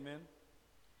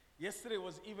Yesterday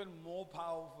was even more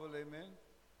powerful, amen.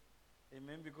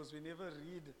 Amen, because we never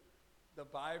read the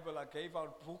Bible. I gave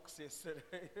out books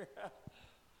yesterday.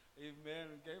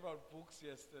 Amen. Gave out books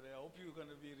yesterday. I hope you're going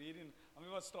to be reading. I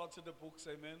mean, what started the books,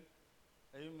 amen.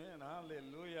 Amen.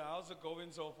 Hallelujah. How's it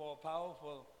going so far?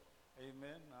 Powerful.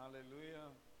 Amen.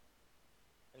 Hallelujah.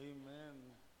 Amen.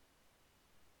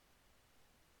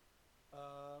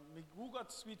 Who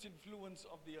got sweet influence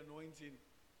of the anointing?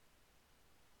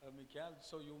 Miguel,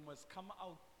 so you must come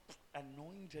out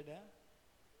anointed, eh?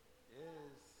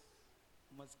 Yes.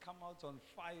 You must come out on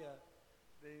fire.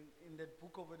 In that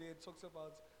book over there, it talks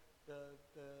about the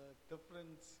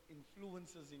different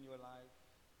influences in your life.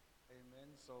 Amen.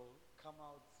 So come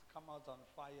out on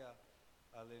fire.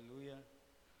 Hallelujah.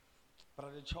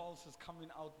 Brother Charles is coming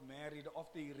out married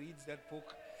after he reads that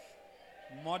book.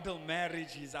 Model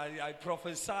marriages. I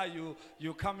prophesy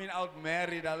you coming out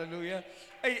married. Hallelujah.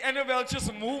 Hey, Annabelle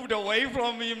just moved away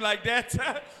from him like that.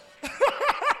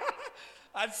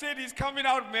 I said he's coming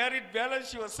out married. Bella,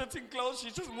 she was sitting close.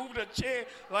 She just moved a chair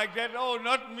like that. Oh,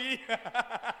 not me.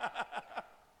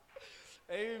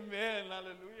 Amen.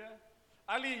 Hallelujah.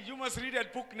 Ali, you must read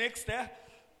that book next.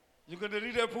 You're going to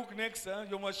read that book next.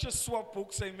 You must just swap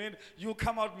books. Amen. You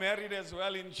come out married as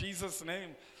well in Jesus' name.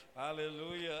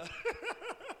 Hallelujah.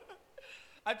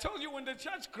 I told you when the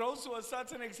church grows to a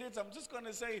certain extent, I'm just going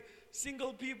to say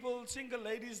single people, single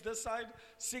ladies this side,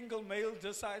 single male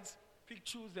this side. Pick,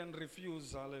 choose, and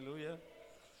refuse. Hallelujah.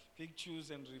 Pick,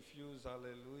 choose, and refuse.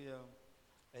 Hallelujah.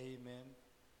 Amen.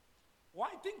 Why?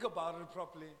 Think about it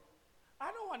properly.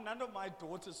 I don't want none of my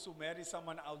daughters to marry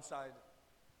someone outside.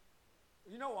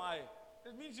 You know why?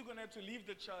 That means you're going to have to leave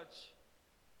the church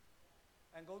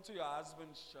and go to your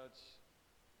husband's church.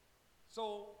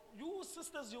 So you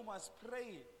sisters, you must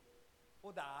pray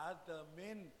for the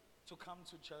men to come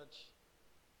to church.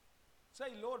 Say,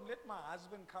 Lord, let my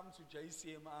husband come to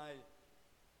JCMI.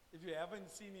 If you haven't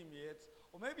seen him yet,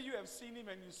 or maybe you have seen him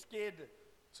and you're scared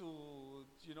to,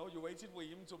 you're waiting for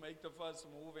him to make the first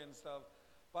move and stuff.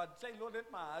 But say, Lord,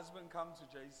 let my husband come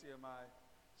to JCMI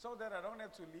so that I don't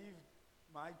have to leave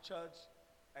my church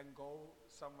and go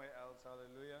somewhere else.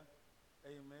 Hallelujah.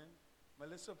 Amen.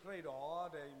 Melissa prayed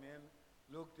hard. Amen.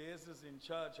 Look, there's this in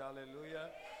church.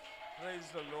 Hallelujah. Praise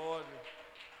the Lord.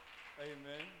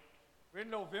 Amen. When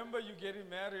November you getting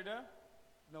married, huh?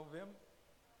 November?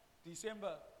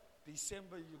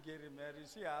 December you getting married. You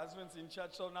see, our husband's in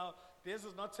church, so now this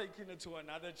is not taking it to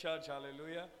another church.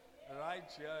 Hallelujah. Right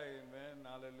here, amen.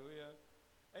 Hallelujah.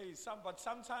 Hey,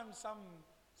 sometimes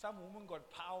some women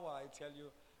got power, I tell you.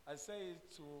 I say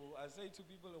to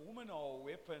people, a woman are a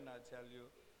weapon, I tell you.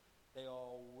 They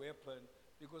are a weapon.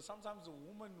 Because sometimes a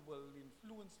woman will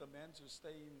influence the man to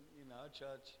stay in her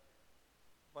church.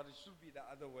 But it should be the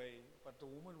other way. But the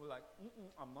woman will like,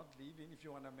 I'm not leaving. If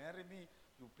you want to marry me,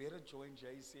 you better join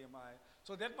JCMI.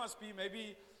 So that must be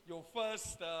maybe your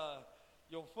first,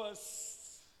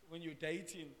 when you're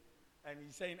dating, and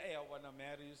he's saying, hey, I want to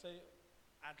marry you. Say,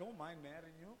 I don't mind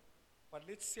marrying you, but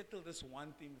let's settle this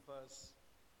one thing first.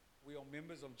 We are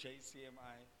members of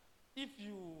JCMI. If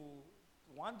you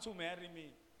want to marry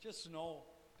me, just know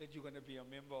that you're going to be a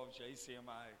member of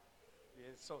JCMI.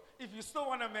 Yes. So if you still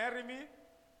want to marry me,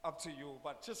 up to you.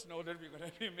 But just know that we're going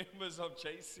to be members of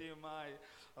JCMI.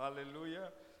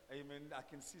 Hallelujah. Amen. I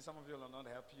can see some of you are not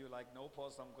happy. You're like, no,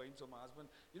 Pastor, I'm going to my husband.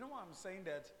 You know why I'm saying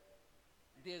that?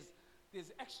 There's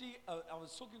actually, I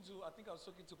was talking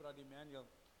to Brother Emmanuel.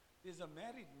 There's a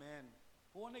married man,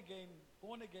 born again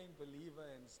believer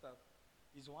and stuff.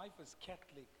 His wife is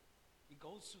Catholic. He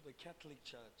goes to the Catholic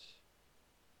church.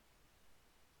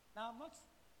 Now,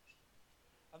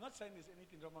 I'm not saying there's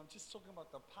anything wrong. I'm just talking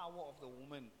about the power of the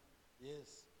woman.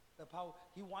 Yes, the power.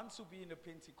 He wants to be in a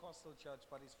Pentecostal church,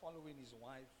 but he's following his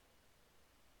wife.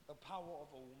 The power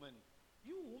of a woman.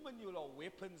 You women, you are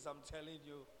weapons, I'm telling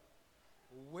you.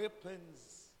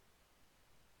 Weapons.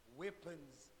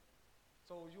 Weapons.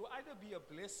 So you either be a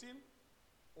blessing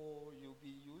or you'll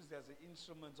be used as an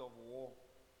instrument of war.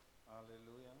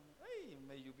 Hallelujah. Hey,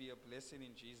 may you be a blessing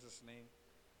in Jesus' name.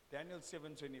 Daniel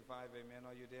 7:25, amen.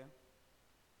 Are you there?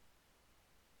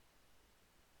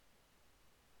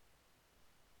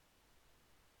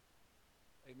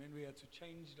 Amen. We had to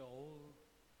change the whole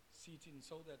seating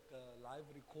so that the live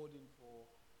recording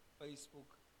for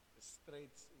Facebook is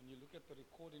straight. When you look at the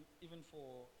recording, even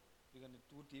for, we're going to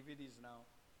do DVDs now.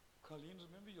 Colleen,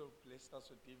 remember you blessed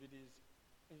us with DVDs?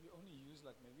 And we only use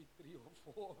like maybe 3 or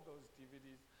 4 of those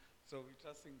DVDs. So we're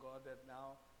trusting God that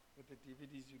now with the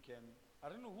DVDs you can,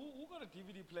 I don't know, who got a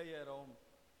DVD player at home?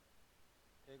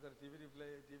 Okay, got a DVD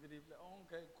player. Oh,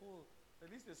 okay, cool.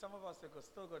 At least there's some of us that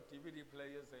still got DVD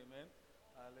players, amen.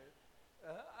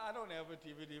 I don't don't have a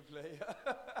DVD player.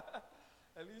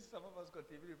 At least some of us got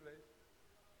DVD player.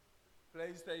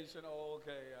 PlayStation, oh,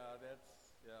 okay,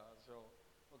 so,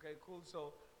 okay, cool.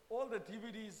 So, all the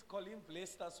DVDs, Colleen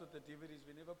blessed us with the DVDs.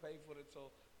 We never pay for it,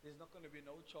 so there's not going to be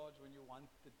no charge when you want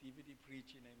the DVD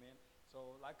preaching, amen.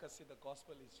 So, like I said, the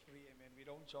gospel is free, amen. We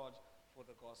don't charge for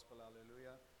the gospel,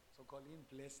 hallelujah. So, Colleen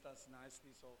blessed us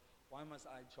nicely, so why must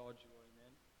I charge you,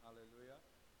 amen, hallelujah.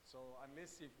 So,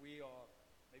 unless if we are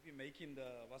maybe making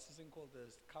the, what's this thing called, the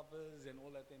covers and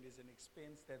all that, then there's an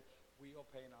expense that we are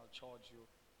paying, I'll charge you.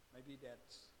 Maybe that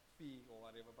fee or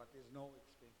whatever, but there's no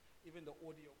expense. Even the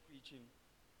audio preaching,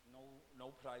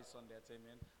 no price on that,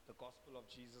 amen. The gospel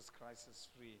of Jesus Christ is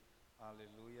free,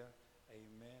 hallelujah,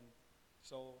 amen.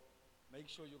 So make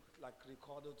sure you, like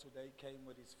Ricardo today came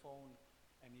with his phone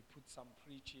and he put some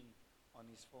preaching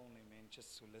on his phone, amen,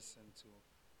 just to listen to,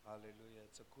 hallelujah.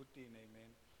 It's a good thing,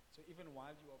 amen. So even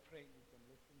while you are praying, you can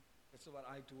listen. This is what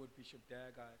I do with Bishop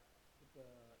Dag. I put the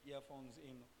earphones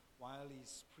in. While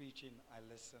he's preaching, I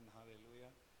listen, hallelujah.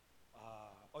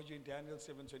 Are you in Daniel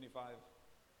 7:25?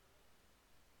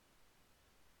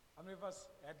 How many of us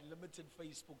had limited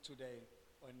Facebook today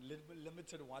or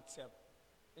limited WhatsApp?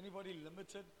 Anybody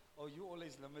limited? Oh, you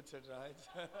always limited, right?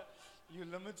 You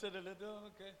limited a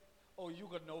little, okay. Oh, you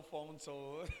got no phone,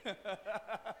 so.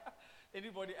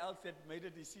 Anybody else that made a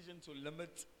decision to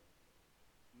limit?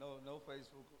 No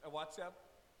Facebook. WhatsApp?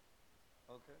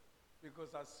 Okay.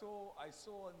 Because I saw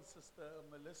on Sister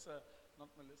Melissa, not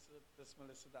Melissa, this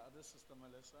Melissa, the other Sister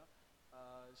Melissa,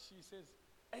 she says,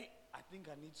 hey, I think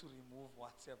I need to remove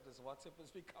WhatsApp. This WhatsApp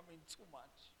is becoming too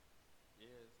much.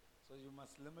 Yes. So you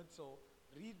must limit. So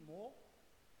read more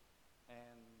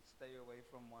and stay away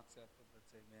from WhatsApp.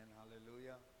 That's amen.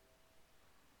 Hallelujah.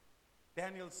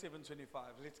 Daniel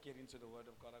 7:25. Let's get into the Word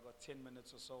of God. I got 10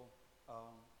 minutes or so.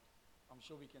 I'm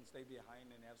sure we can stay behind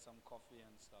and have some coffee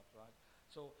and stuff, right?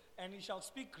 So, and he shall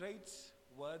speak great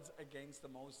words against the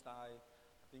Most High.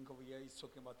 I think over here he's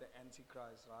talking about the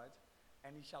Antichrist, right?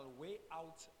 And he shall weigh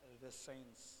out the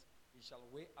saints. He shall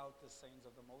weigh out the saints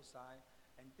of the Most High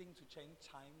and think to change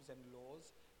times and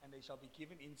laws, and they shall be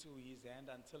given into his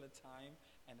hand until a time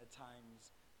and the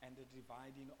times and the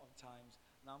dividing of times.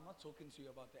 Now, I'm not talking to you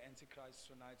about the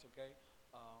Antichrist tonight, okay?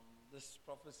 This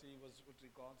prophecy was with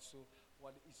regards to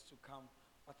what is to come.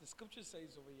 But the scripture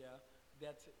says over here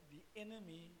that the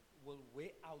enemy will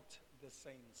weigh out the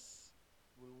saints.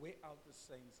 Will weigh out the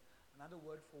saints. Another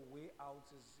word for weigh out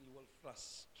is he will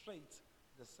frustrate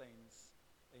the saints.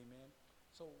 Amen.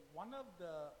 So one of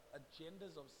the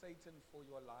agendas of Satan for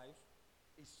your life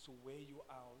is to weigh you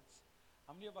out.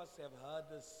 How many of us have heard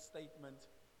this statement,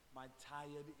 my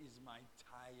tired is my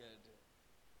tired?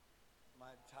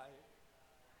 My tired.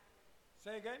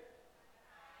 Say again.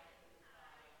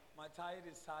 My tired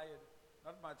is tired.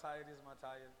 Not my tired is my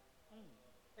tired.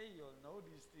 Hey, you'll know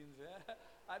these things. Eh?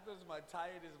 I thought my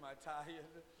tired is my tired.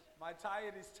 My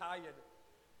tired is tired.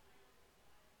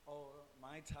 Oh,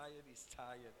 my tired is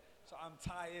tired. So I'm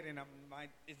tired and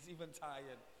it's even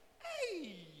tired.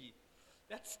 Hey,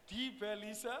 that's deep,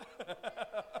 Lisa.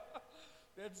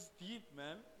 That's deep,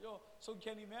 man. So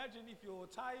can you imagine if your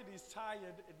tired is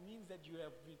tired, it means that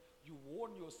you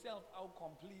worn yourself out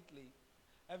completely.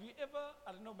 Have you ever,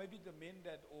 I don't know, maybe the men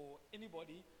or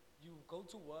anybody, you go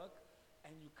to work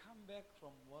and you come back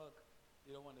from work,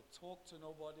 you don't want to talk to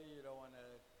nobody,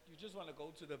 you just want to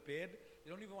go to the bed,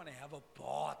 you don't even want to have a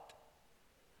bath.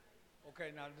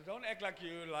 Okay, now don't act like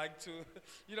you like to,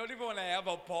 you don't even want to have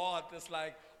a bath. It's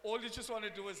like, all you just want to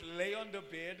do is lay on the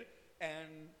bed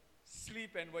and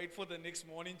sleep and wait for the next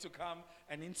morning to come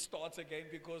and then start again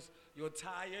because you're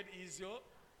tired is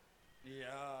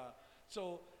yeah.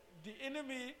 So, the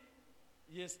enemy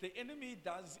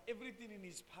does everything in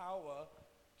his power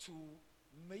to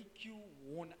make you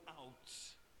worn out.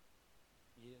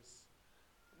 Yes.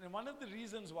 And one of the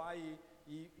reasons why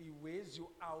he wears you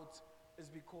out is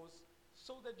because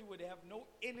so that you would have no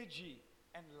energy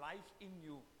and life in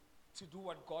you to do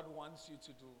what God wants you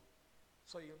to do.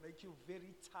 So he'll make you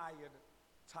very tired.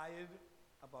 Tired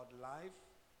about life,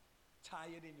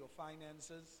 tired in your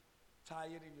finances,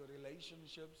 tired in your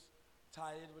relationships,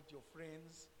 tired with your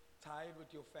friends, tired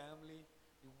with your family.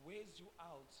 It wears you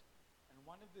out. And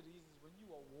one of the reasons when you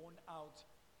are worn out,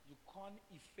 you can't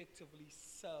effectively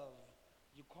serve.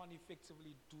 You can't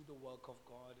effectively do the work of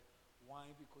God.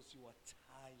 Why? Because you are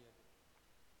tired.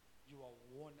 You are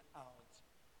worn out.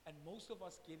 And most of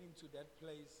us get into that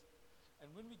place. And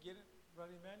when we get in,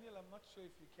 Brother Emmanuel, I'm not sure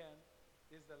if you can.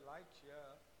 There's the light here.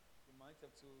 You might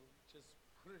have to just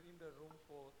put it in the room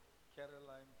for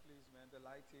Caroline, please, man. The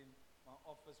light in my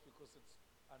office because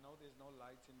I know there's no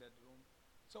light in that room.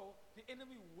 So the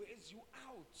enemy wears you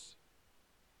out.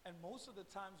 And most of the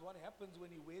times what happens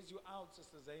when he wears you out,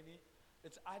 Sister Zaini,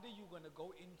 it's either you're going to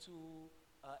go into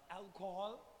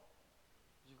alcohol,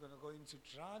 you're going to go into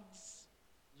drugs,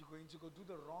 you're going to go do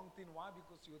the wrong thing. Why?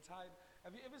 Because you're tired.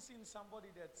 Have you ever seen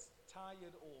somebody that's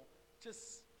tired or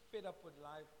just fed up with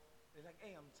life? They're like,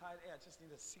 hey, I'm tired. Hey, I just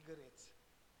need a cigarette.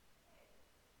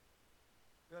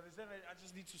 You understand? I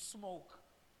just need to smoke.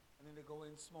 And then they go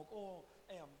and smoke. Oh,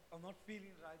 hey, I'm not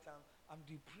feeling right. I'm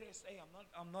depressed. Hey,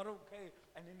 I'm not okay.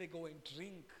 And then they go and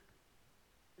drink.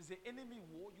 Is the enemy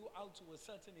wore you out to a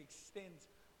certain extent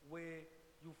where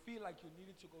you feel like you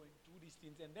needed to go and do these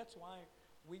things? And that's why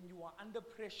when you are under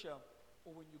pressure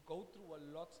or when you go through a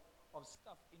lot of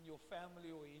stuff in your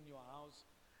family or in your house,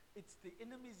 it's the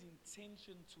enemy's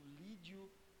intention to lead you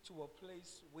to a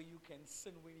place where you can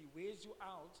sin. When he wears you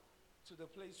out to the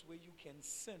place where you can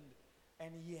sin.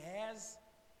 And he has,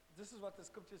 this is what the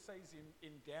scripture says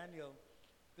in Daniel.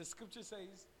 The scripture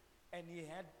says, and he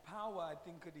had power, I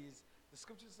think it is. The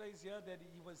scripture says here that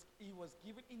he was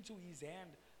given into his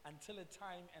hand until a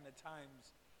time and a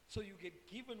times. So you get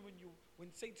given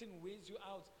when Satan wears you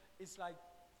out, it's like,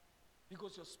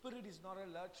 because your spirit is not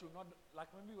alert, you're not, like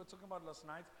when we were talking about last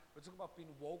night, we're talking about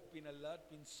being woke, being alert,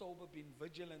 being sober, being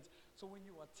vigilant. So when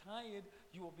you are tired,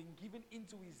 you are being given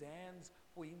into his hands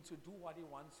for him to do what he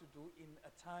wants to do in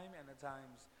a time and a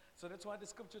times. So that's why the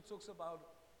scripture talks about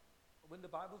when the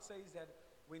Bible says that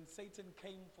when Satan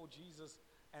came for Jesus,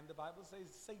 and the Bible says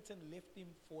Satan left him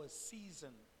for a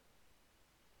season.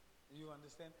 You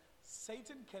understand?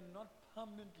 Satan cannot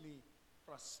permanently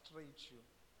frustrate you.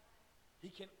 He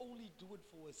can only do it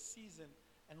for a season.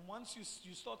 And once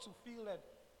you start to feel that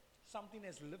something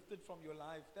has lifted from your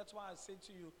life, that's why I say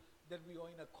to you that we are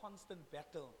in a constant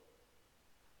battle.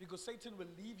 Because Satan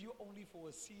will leave you only for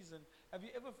a season. Have you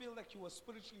ever feel like you were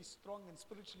spiritually strong and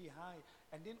spiritually high,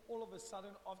 and then all of a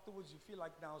sudden afterwards you feel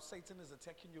like now Satan is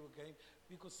attacking you again?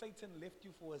 Because Satan left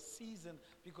you for a season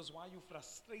because why you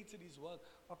frustrated his work.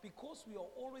 But because we are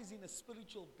always in a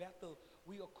spiritual battle,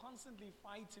 we are constantly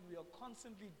fighting, we are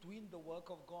constantly doing the work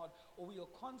of God, or we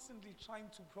are constantly trying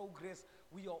to progress,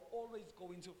 we are always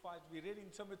going to fight. We read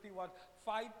in Timothy what?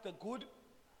 Fight the good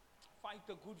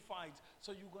fight.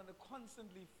 So you're going to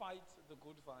constantly fight the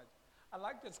good fight. I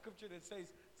like that scripture that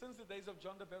says, since the days of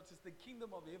John the Baptist, the kingdom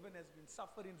of heaven has been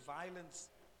suffering violence,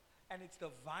 and it's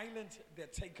the violent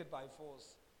that take it by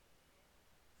force.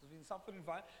 It's been suffering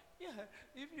violence. Yeah,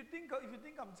 if you think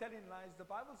I'm telling lies, the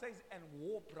Bible says, and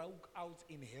war broke out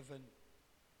in heaven.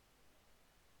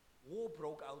 War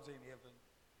broke out in heaven.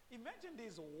 Imagine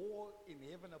there's a war in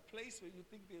heaven, a place where you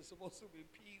think there's supposed to be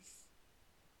peace.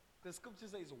 The scripture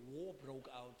says war broke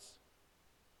out.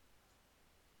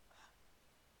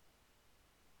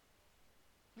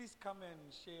 Please come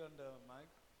and share on the mic,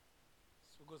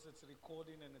 because it's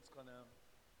recording and it's gonna,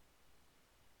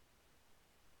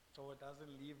 so it doesn't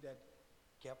leave that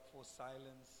gap for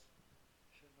silence.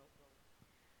 No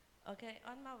problem. Okay,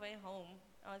 on my way home,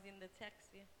 I was in the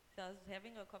taxi, so I was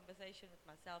having a conversation with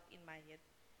myself in my head,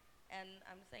 and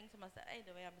I'm saying to myself, hey,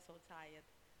 the way I'm so tired,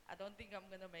 I don't think I'm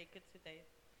gonna make it today.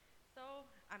 So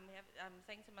I'm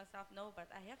saying to myself, no, but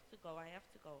I have to go.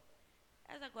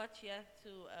 As I got here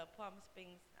to Palm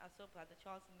Springs, I saw Brother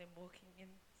Charles and them walking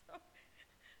in. So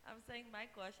I'm saying,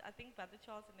 my gosh, I think Brother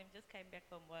Charles and them just came back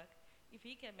from work. If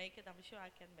he can make it, I'm sure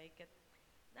I can make it.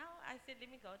 Now I said,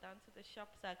 let me go down to the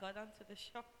shop. So I go down to the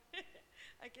shop.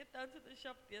 I get down to the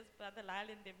shop, there's Brother Lyle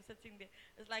and them sitting there.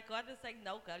 It's like God is saying,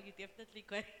 no, girl, you definitely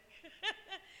going.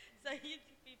 So he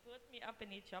brought me up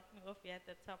and he dropped me off here at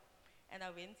the top. And I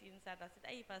went inside. I said,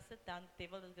 hey, if I sit down, the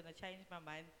devil is going to change my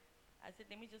mind. I said,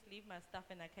 let me just leave my stuff,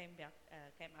 and I came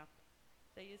up.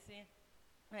 So you see,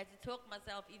 I had to talk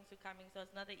myself into coming, so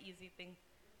it's not an easy thing.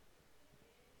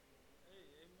 Hey,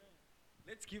 amen.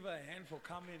 Let's give her a hand for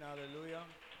coming. Hallelujah.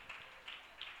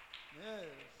 Yes.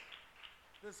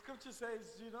 The scripture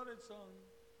says, you know that song?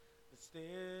 The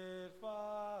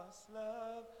steadfast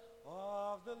love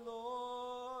of the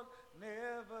Lord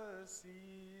never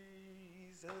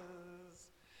ceases.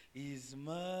 His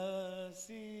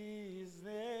mercies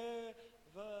never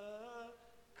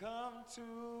come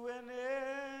to an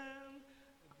end.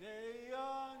 They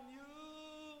are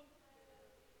new.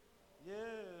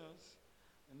 Yes.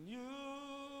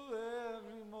 New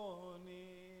every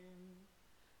morning.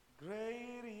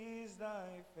 Great is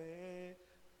thy faith.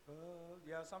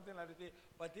 Yeah, something like that.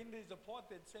 But then there's a part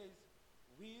that says,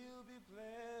 we'll be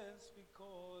blessed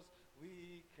because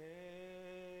we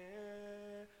came.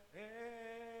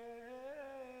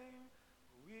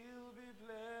 We'll be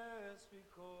blessed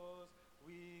because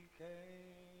we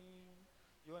came.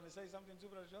 You want to say something too,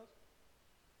 Brother Charles?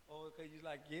 Oh, okay, you're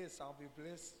like, yes, I'll be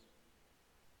blessed.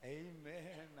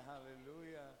 Amen.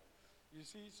 Hallelujah. You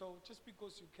see, so just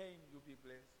because you came, you'll be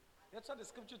blessed. That's what the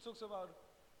scripture talks about,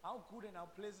 how good and how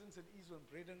pleasant it is when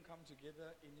brethren come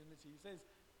together in unity. He says,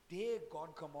 there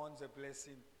God commands a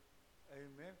blessing.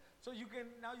 Amen. So you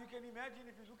can imagine,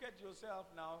 if you look at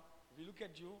yourself now, if you look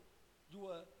at you,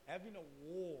 you were having a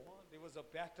war. There was a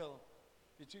battle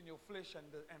between your flesh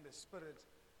and the spirit.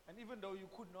 And even though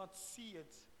you could not see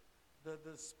it,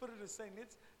 the spirit is saying,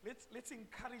 let's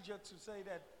encourage her to say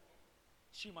that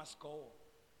she must go.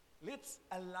 Let's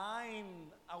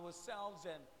align ourselves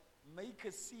and make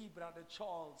her see Brother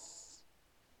Charles.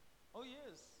 Oh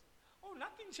yes. Oh,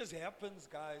 nothing just happens,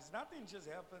 guys. Nothing just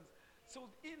happens. So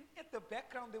at the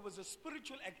background, there was a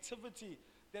spiritual activity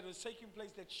that was taking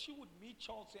place, that she would meet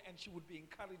Charles and she would be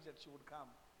encouraged that she would come.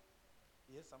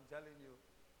 Yes, I'm telling you.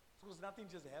 Because nothing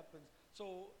just happens.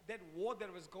 So that war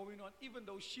that was going on, even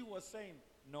though she was saying,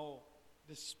 no,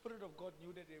 the Spirit of God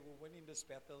knew that they were winning this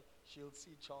battle, she'll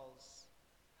see Charles.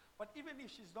 But even if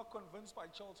she's not convinced by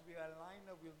Charles, we'll align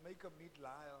her, we'll make her meet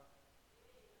Lyle.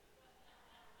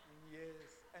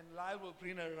 Yes, and Lyle will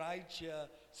bring her right here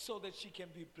so that she can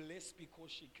be blessed because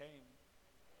she came.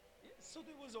 Yes, so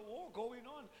there was a war going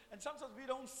on. And sometimes we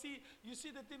don't see, you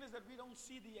see, the thing is that we don't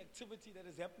see the activity that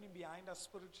is happening behind us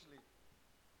spiritually.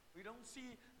 We don't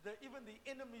see even the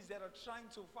enemies that are trying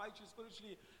to fight you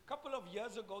spiritually. A couple of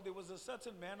years ago, there was a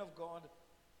certain man of God.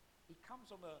 He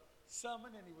comes from a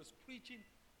sermon and he was preaching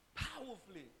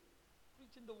powerfully,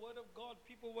 preaching the word of God.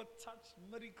 People were touched,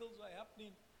 miracles were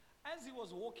happening. As he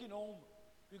was walking home,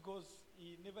 because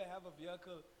he never had a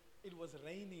vehicle, it was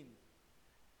raining.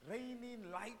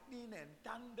 Raining, lightning, and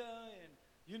thunder,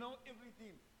 and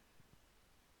everything.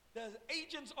 The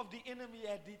agents of the enemy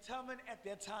had determined at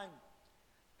that time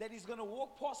that he's going to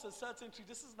walk past a certain tree.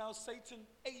 This is now Satan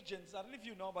agents. I don't know if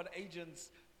you know about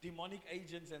agents, demonic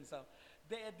agents and stuff.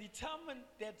 They had determined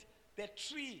that that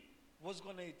tree was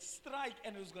going to strike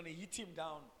and it was going to hit him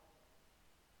down.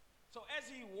 So as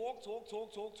he walked,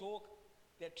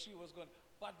 that tree was gone.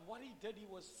 But what he did, he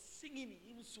was singing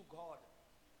hymns to God.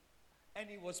 And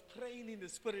he was praying in the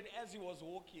Spirit as he was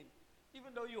walking.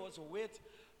 Even though he was wet.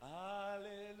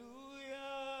 Hallelujah.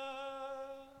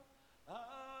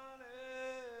 Hallelujah.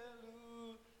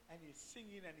 And he's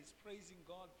singing and he's praising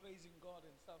God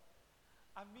and stuff.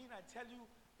 I mean, I tell you,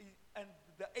 and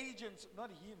the agents, not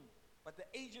him, but the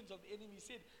agents of the enemy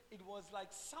said it was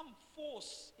like some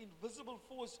force, invisible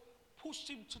force, pushed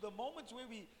him to the moment where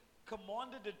we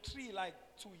commanded the tree like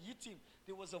to hit him.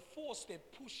 There was a force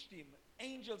that pushed him.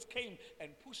 Angels came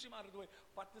and pushed him out of the way.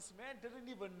 But this man didn't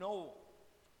even know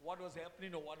what was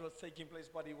happening or what was taking place,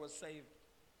 but he was saved.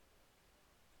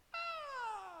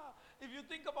 If you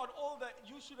think about all that,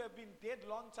 you should have been dead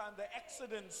long time. The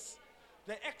accidents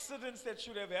that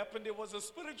should have happened, there was a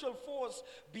spiritual force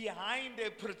behind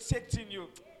it protecting you.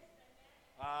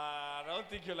 I don't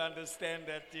think you'll understand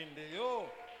that thing there.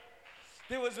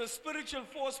 There was a spiritual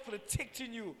force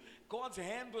protecting you. God's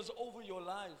hand was over your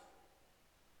life.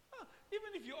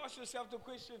 Even if you ask yourself the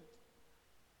question,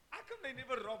 how come they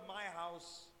never rob my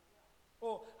house?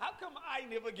 Or how come I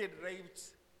never get raped?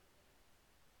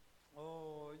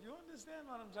 Oh, you understand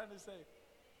what I'm trying to say?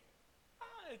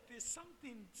 There's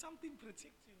something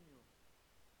protecting you.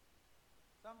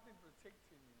 Something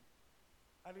protecting you.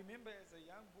 I remember as a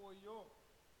young boy,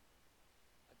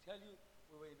 I tell you,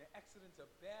 we were in an accident,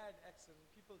 a bad accident.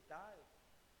 People died.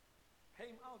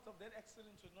 Came out of that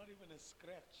accident with not even a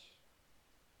scratch.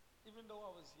 Even though I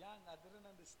was young, I didn't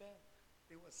understand.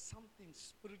 There was something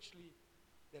spiritually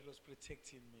that was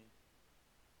protecting me.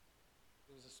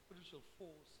 There was a spiritual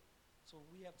force. So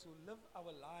we have to live our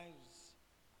lives.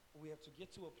 We have to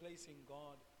get to a place in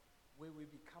God where we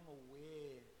become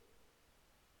aware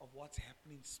of what's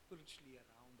happening spiritually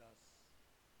around us.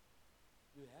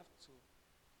 You have to.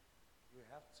 You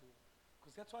have to.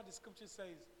 Because that's why the scripture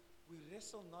says, we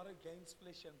wrestle not against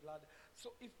flesh and blood.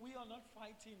 So if we are not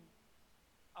fighting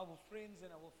our friends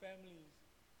and our families,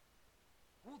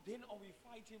 who then are we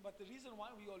fighting? But the reason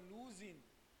why we are losing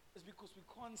is because we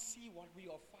can't see what we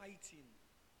are fighting.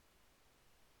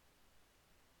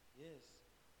 Yes.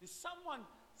 There's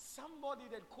somebody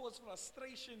that caused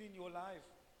frustration in your life.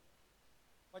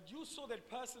 But you saw that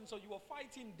person, so you are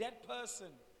fighting that person.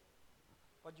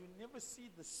 But you never see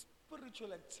the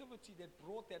spiritual activity that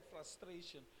brought that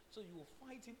frustration. So you were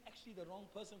fighting actually the wrong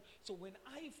person. So when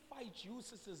I fight you,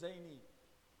 Sister Zaini,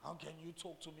 how can you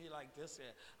talk to me like this?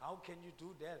 How can you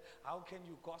do that? How can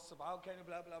you gossip? How can you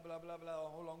blah, blah, blah, blah, blah, a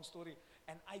whole long story.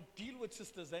 And I deal with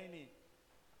Sister Zaini.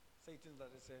 Satan's like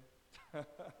I say.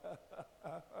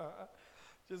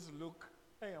 Just look.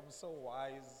 Hey, I'm so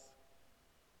wise.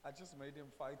 I just made them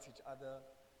fight each other.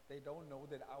 They don't know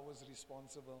that I was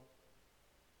responsible.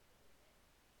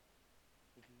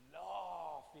 It's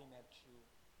laughing at you,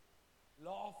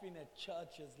 laughing at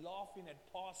churches, laughing at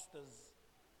pastors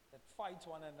that fight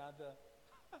one another.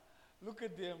 Look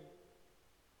at them.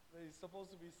 They're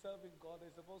supposed to be serving God.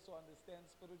 They're supposed to understand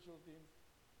spiritual things.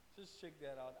 Just check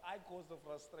that out. I caused the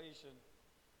frustration,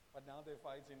 but now they're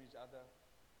fighting each other.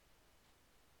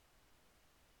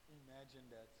 Imagine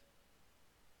that.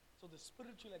 So the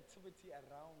spiritual activity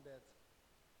around that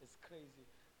is crazy.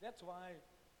 That's why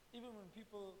even when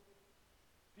people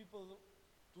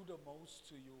do the most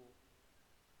to you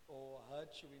or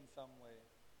hurt you in some way,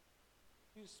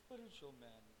 you're spiritual,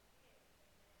 man.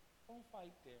 Don't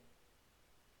fight them.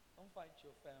 Don't fight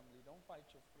your family. Don't fight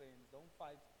your friends. Don't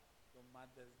fight your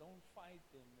mothers. Don't fight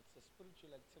them. It's a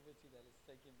spiritual activity that is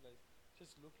taking place.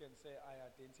 Just look and say, I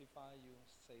identify you,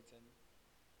 Satan.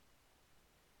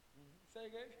 Say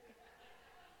again.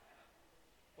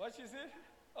 What she said?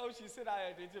 Oh, she said,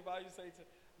 I identify you, Satan.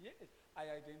 Yes, I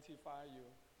identify you.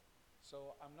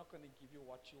 So I'm not going to give you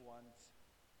what you want.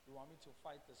 You want me to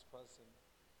fight this person?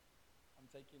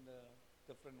 I'm taking the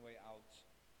different way out.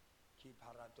 Keep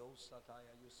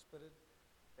paradosataya, your spirit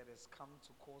that has come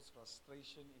to cause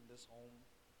frustration in this home,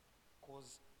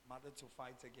 cause mother to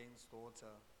fight against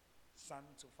daughter, son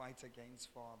to fight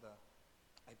against father.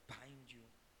 I bind you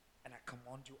and I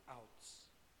command you out.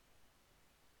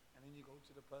 And then you go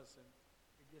to the person,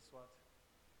 and guess what?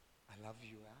 I love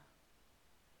you, huh?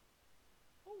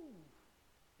 Oh,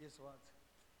 guess what?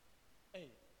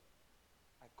 Hey,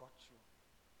 I got you.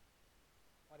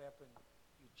 What happened?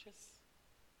 You just,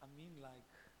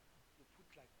 like, you put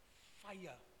like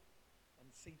fire on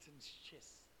Satan's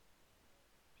chest.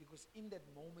 Because in that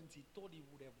moment, he thought he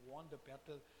would have won the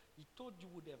battle. He thought you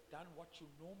would have done what you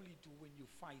normally do when you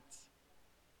fight.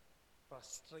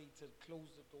 Frustrated,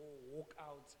 close the door, walk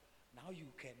out. Now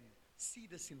you can see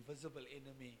this invisible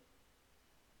enemy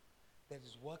that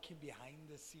is working behind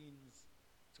the scenes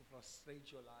to frustrate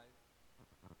your life.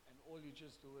 And all you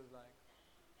just do is like,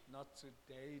 not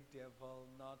today,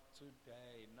 devil, not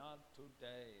today, not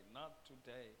today, not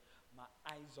today. My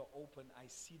eyes are open. I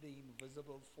see the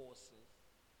invisible forces.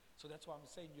 So that's why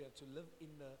I'm saying you have to live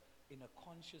in a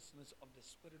consciousness of the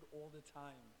Spirit all the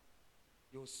time.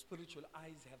 Your spiritual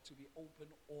eyes have to be open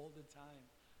all the time.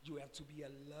 You have to be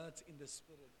alert in the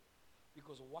Spirit.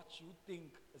 Because what you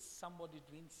think is somebody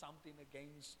doing something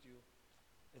against you,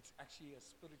 it's actually a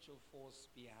spiritual force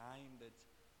behind it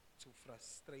to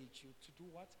frustrate you. To do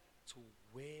what? To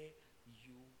wear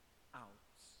you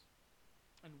out.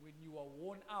 And when you are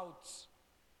worn out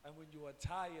and when you are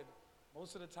tired,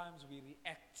 most of the times we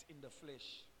react in the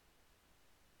flesh.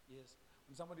 Yes.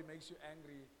 When somebody makes you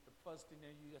angry, the first thing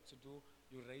that you have to do,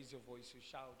 you raise your voice, you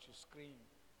shout, you scream,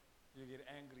 you get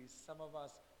angry. Some of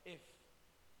us, F,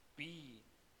 B,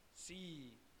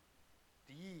 C,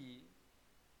 D,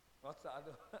 what's the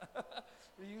other?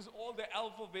 We use all the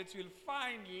alphabets. You'll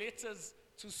find letters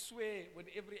to swear with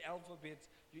every alphabet.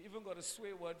 You even got a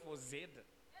swear word for Z.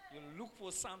 You'll look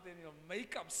for something, you'll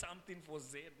make up something for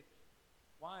Z.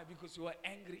 Why? Because you are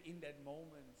angry in that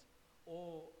moment.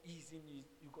 Or he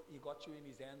got you in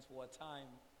his hands for a time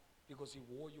because he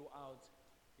wore you out.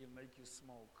 He'll make you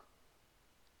smoke.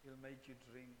 He'll make you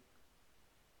drink.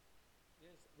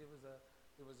 Yes, there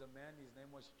was a man, his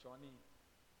name was Johnny.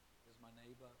 He was my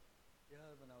neighbor.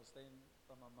 Yeah, when I was staying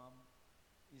by my mom,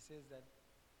 he says that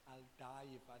I'll die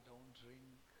if I don't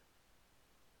drink.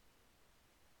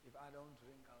 If I don't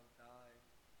drink, I'll die.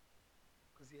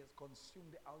 Because he has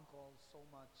consumed the alcohol so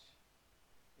much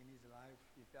in his life.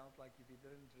 He felt like if he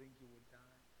didn't drink, he would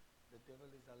die. The devil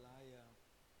is a liar.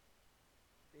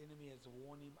 The enemy has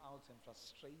worn him out and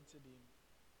frustrated him.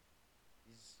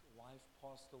 His wife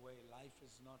passed away. Life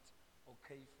is not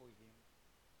okay for him.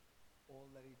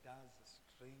 All that he does is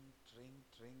drink.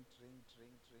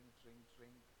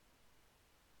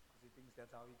 Because he thinks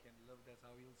that's how he can live, that's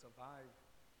how he'll survive.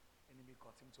 Enemy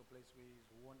got him to a place where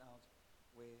he's worn out,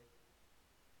 where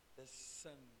this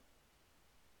sin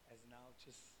has now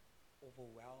just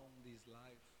overwhelmed his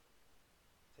life,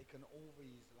 taken over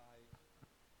his life.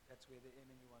 That's where the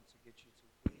enemy wants to get you to,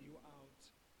 wear you out,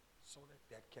 so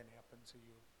that can happen to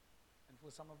you. And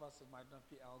for some of us, it might not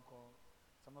be alcohol.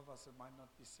 Some of us, it might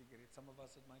not be cigarettes. Some of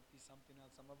us, it might be something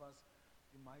else. Some of us,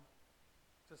 you might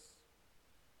just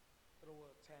throw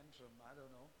a tantrum. I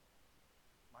don't know.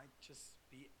 Might just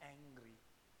be angry.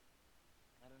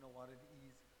 I don't know what it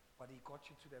is. But he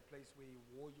got you to that place where he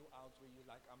wore you out, where you're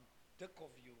like, I'm sick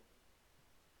of you.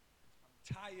 I'm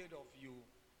tired of you.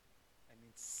 And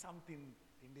it's something,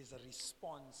 then there's a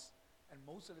response. And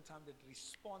most of the time that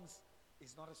response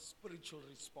is not a spiritual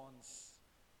response.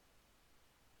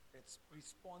 Its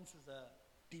response is a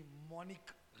demonic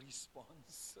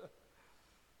response.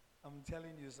 I'm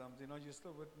telling you something. Are you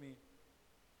still with me?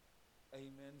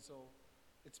 Amen. So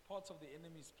it's part of the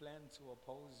enemy's plan to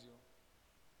oppose you.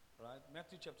 Right?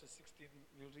 Matthew chapter 16,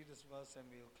 we'll read this verse and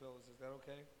we'll close. Is that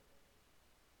okay?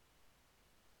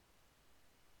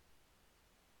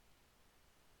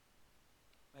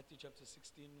 Matthew chapter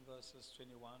 16, verses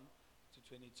 21 to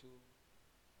 22.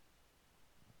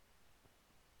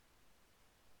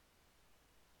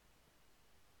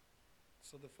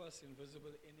 So the first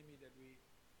invisible enemy that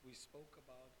we spoke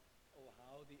about, or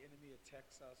how the enemy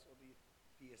attacks us, or the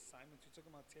assignments. We're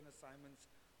talking about 10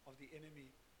 assignments of the enemy.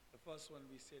 The first one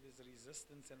we said is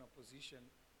resistance and opposition.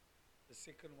 The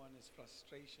second one is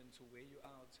frustration, to wear you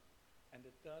out. And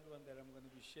the third one that I'm going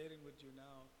to be sharing with you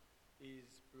now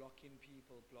is blocking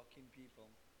people.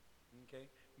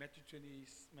 Okay? Matthew 16,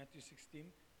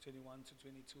 21 to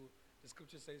 22. The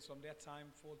scripture says, from that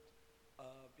time forth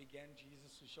began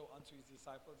Jesus to show unto his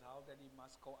disciples how that he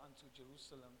must go unto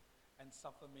Jerusalem and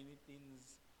suffer many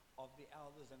things of the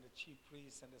elders and the chief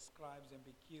priests and the scribes, and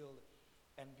be killed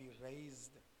and be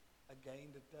raised again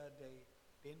the third day.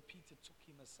 Then Peter took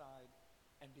him aside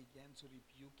and began to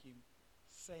rebuke him,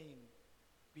 saying,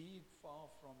 be it far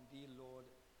from thee, Lord,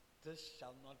 this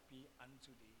shall not be unto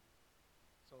thee.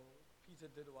 So Peter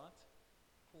did what?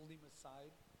 Pulled him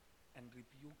aside and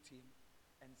rebuked him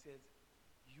and said,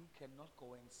 you cannot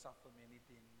go and suffer many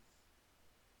things.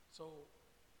 So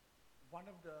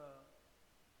one of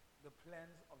the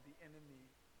plans of the enemy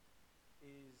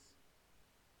is,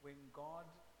 when God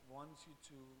wants you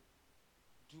to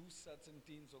do certain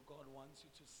things, or God wants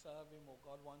you to serve him, or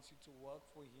God wants you to work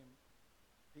for him,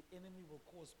 the enemy will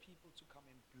cause people to come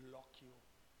and block you.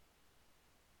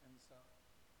 And so,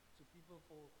 to people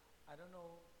I don't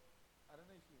know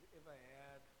if you've ever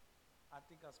had, I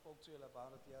think I spoke to you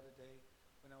about it the other day,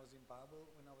 when I was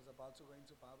about to go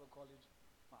into Bible college.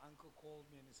 My uncle called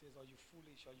me and he says, are you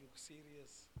foolish? Are you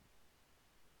serious?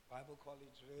 Bible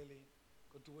college, really?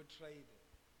 Go do a trade.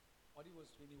 What he was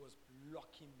doing, he was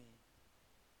blocking me.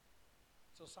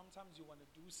 So sometimes you want to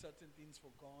do certain things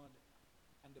for God,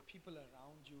 and the people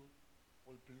around you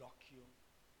will block you.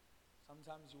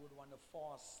 Sometimes you would want to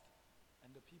fast, and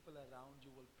the people around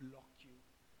you will block you.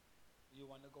 You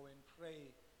want to go and pray,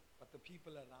 but the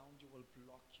people around you will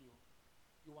block you.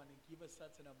 You want to give a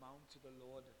certain amount to the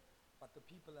Lord, but the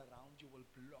people around you will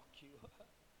block you.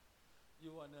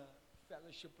 You want to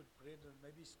fellowship with brethren,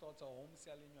 maybe start a home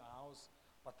cell in your house,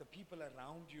 but the people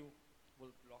around you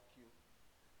will block you.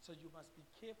 So you must be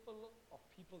careful of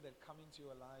people that come into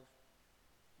your life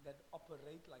that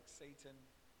operate like Satan,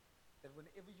 that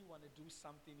whenever you want to do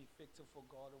something effective for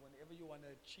God, or whenever you want to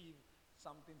achieve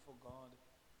something for God,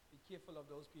 be careful of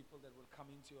those people that will come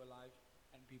into your life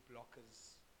and be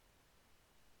blockers.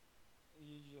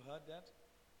 You heard that?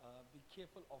 Be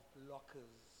careful of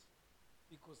blockers,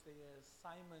 because their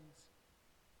assignment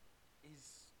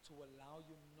is to allow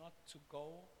you not to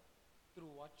go through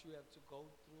what you have to go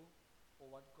through, for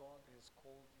what God has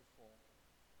called you for.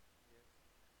 Yes.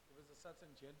 There was a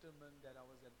certain gentleman that I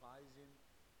was advising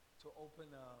to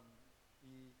open,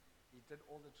 he did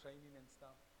all the training and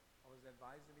stuff. I was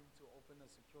advising him to open a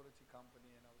security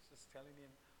company, and I was just telling him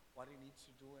what he needs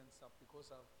to do and stuff, because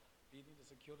I've been in the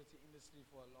security industry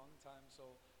for a long time.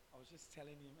 So I was just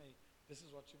telling him, hey, this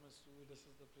is what you must do, this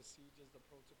is the procedures, the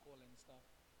protocol and stuff.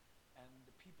 And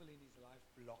the people in his life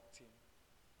blocked him,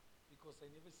 because they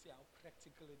never see how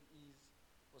practical it is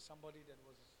for somebody that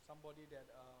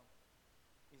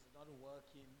is not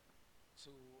working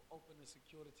to open a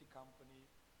security company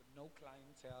with no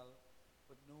clientele,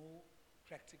 with no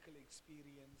practical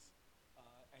experience,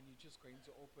 and you're just going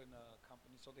to open a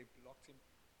company. So they blocked him,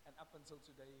 and up until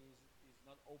today he's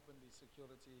not opened the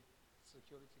security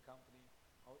company.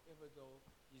 However, though,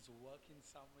 he's working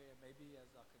somewhere, maybe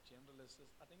as like a general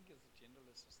assistant. I think he's a general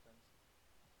assistant.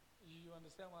 You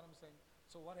understand what I'm saying?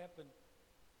 So what happened?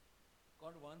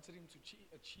 God wanted him to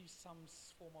achieve some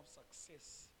form of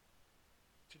success,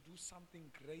 to do something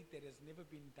great that has never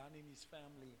been done in his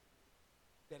family,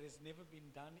 that has never been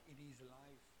done in his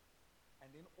life. And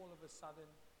then all of a sudden,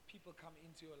 people come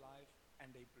into your life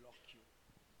and they block you.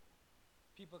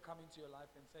 People come into your life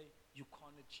and say, you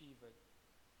can't achieve it.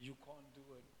 You can't do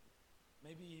it.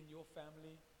 Maybe in your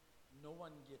family, no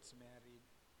one gets married.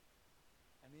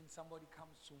 And then somebody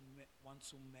comes to wants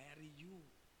to marry you.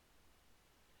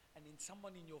 And then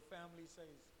someone in your family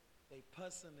says, a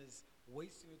person is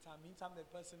wasting your time. Meantime,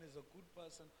 that person is a good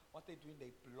person. What they're doing,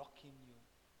 they're blocking you.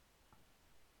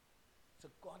 It's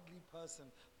a godly person,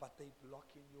 but they're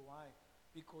blocking you. Why?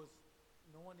 Because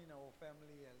No one in our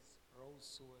family has rose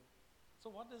sword. So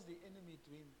what is the enemy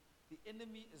doing? The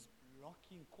enemy is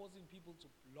blocking, causing people to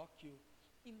block you.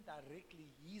 Indirectly,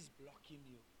 he's blocking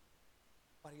you.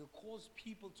 But he'll cause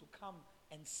people to come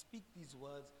and speak these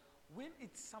words. When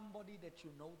it's somebody that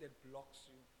you know that blocks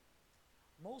you,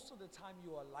 most of the time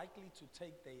you are likely to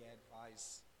take their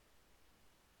advice.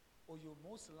 Or you're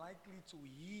most likely to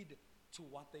heed to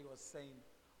what they were saying.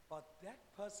 But that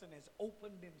person has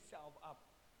opened himself up.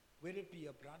 Whether it be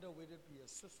a brother, whether it be a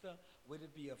sister, whether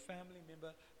it be a family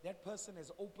member, that person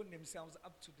has opened themselves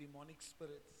up to demonic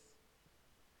spirits.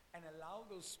 And allow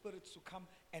those spirits to come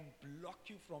and block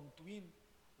you from doing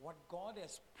what God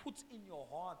has put in your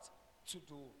heart to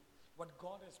do. What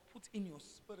God has put in your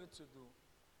spirit to do.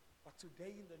 But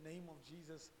today, in the name of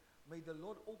Jesus, may the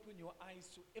Lord open your eyes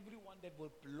to everyone that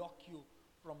will block you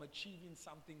from achieving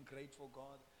something great for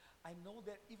God. I know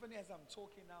that even as I'm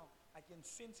talking now, I can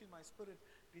sense in my spirit,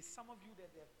 there's some of you that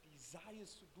have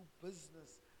desires to do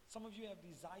business. Some of you have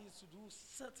desires to do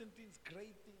certain things,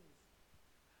 great things.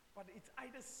 But it's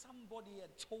either somebody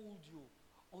had told you,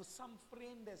 or some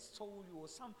friend has told you, or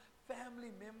some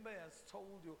family member has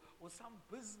told you, or some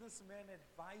businessman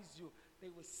advised you. They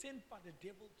were sent by the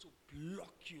devil to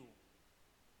block you.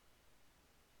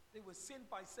 They were sent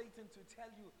by Satan to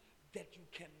tell you that you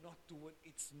cannot do it.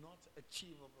 It's not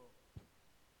achievable.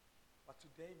 But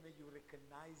today, may you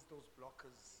recognize those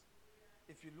blockers.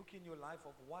 If you look in your life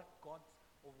of what God,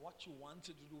 or what you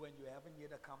wanted to do and you haven't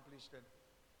yet accomplished it,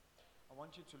 I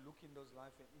want you to look in those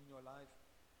life in your life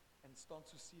and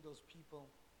start to see those people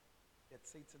that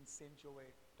Satan sent your way.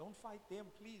 Don't fight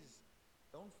them, please.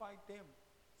 Don't fight them.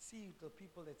 See the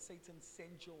people that Satan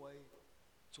sent your way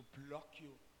to block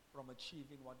you from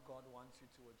achieving what God wants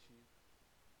you to achieve.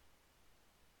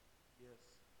 Yes.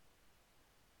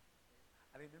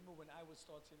 I remember when I was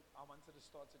starting, I wanted to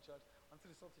start a church. I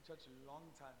wanted to start a church a long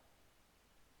time.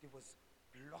 There was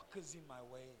blockers in my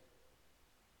way.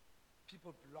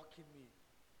 People blocking me.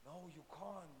 No, you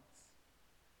can't.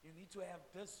 You need to have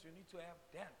this, you need to have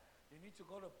that. You need to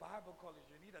go to Bible college,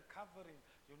 you need a covering,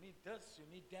 you need this, you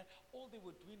need that. All they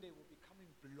were doing, they were becoming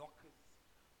blockers.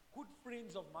 Good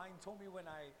friends of mine told me when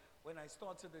I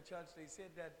started the church, they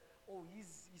said that, oh, he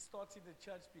started the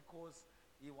church because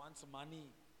he wants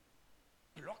money.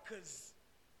 Blockers.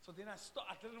 So then I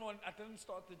didn't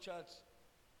start the church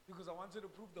because I wanted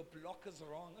to prove the blockers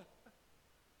wrong.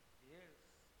 Yes.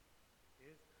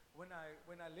 Yes. When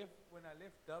I left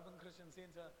Durban Christian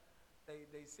Center,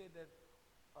 they said that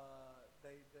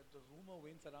the rumor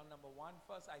went around. Number one,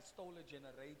 first I stole a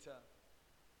generator.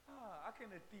 How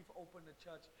can a thief open a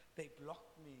church? They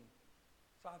blocked me.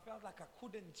 So I felt like I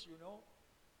couldn't,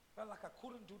 felt like I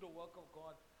couldn't do the work of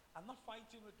God. I'm not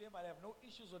fighting with them. I have no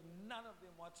issues with none of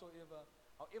them whatsoever.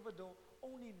 However, though,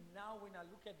 only now when I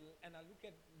look at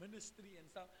ministry and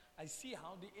stuff, I see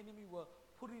how the enemy were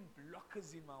putting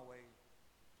blockers in my way.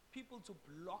 People to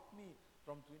block me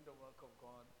from doing the work of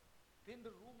God. Then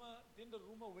the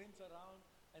rumor went around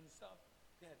and stuff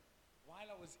that while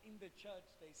I was in the church,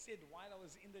 they said while I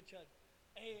was in the church,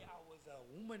 hey, I was a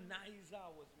womanizer. I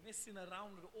was messing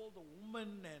around with all the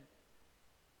women, and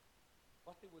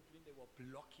what they were doing, they were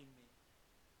blocking me.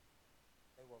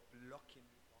 They were blocking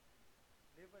me.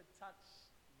 Never touched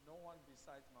no one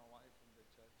besides my wife in the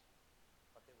church,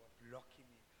 but they were blocking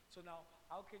me. So now,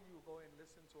 how can you go and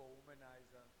listen to a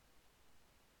womanizer?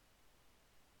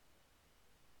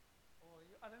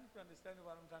 I don't know if you understand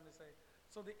what I'm trying to say.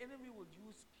 So the enemy will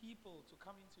use people to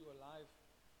come into your life,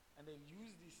 and they'll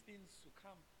use these things to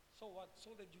come. So what?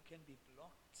 So that you can be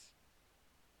blocked.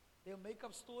 They'll make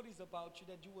up stories about you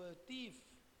that you were a thief.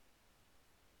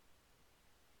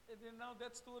 And then now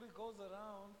that story goes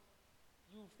around,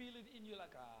 you feel it in you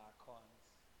like, I can't.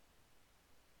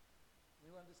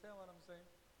 You understand what I'm saying?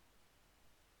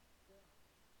 Yeah.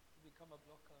 You become a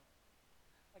blocker.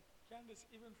 Like Candace,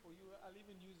 even for you, I'll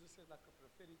even use this as like a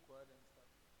prophetic word and stuff.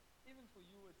 Even for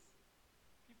you, it's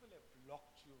people have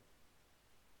blocked you.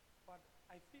 But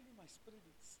I feel in my spirit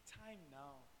it's time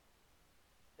now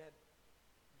that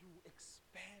you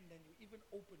expand and you even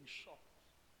open shop.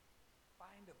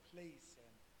 Find a place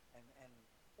and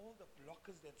all the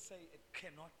blockers that say it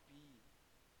cannot be.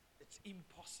 It's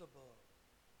impossible.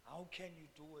 How can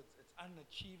you do it? It's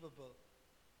unachievable.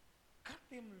 Cut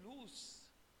them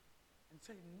loose. And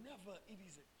say, never, it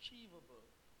is achievable.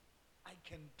 I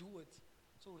can do it.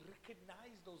 So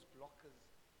recognize those blockers,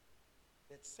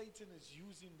 that Satan is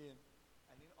using them,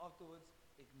 and then afterwards,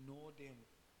 ignore them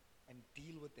and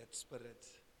deal with that spirit.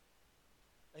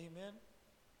 Amen?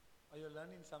 Are you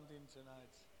learning something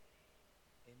tonight?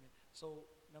 Amen. So,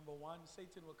 number one,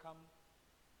 Satan will come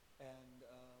and,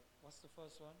 what's the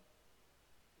first one?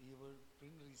 He will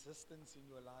bring resistance in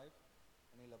your life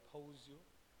and he'll oppose you.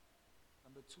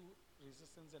 Number two,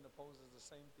 resistance and oppose is the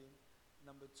same thing.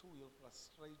 Number two, he'll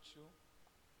frustrate you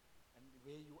and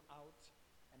wear you out.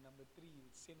 And number three,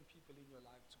 he'll send people in your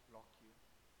life to block you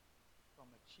from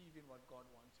achieving what God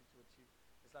wants you to achieve.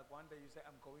 It's like one day you say,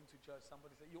 I'm going to church.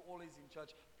 Somebody say, you're always in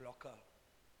church. Blocker.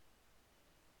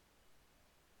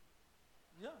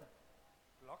 Yeah.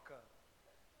 Blocker.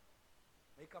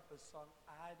 Make up a song.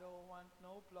 I don't want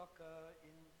no blocker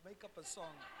in. Make up a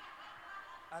song.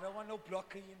 I don't want no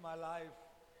blocker in my life.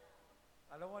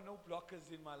 I don't want no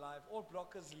blockers in my life. All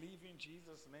blockers leave in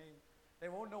Jesus' name. They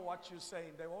won't know what you're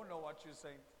saying. They won't know what you're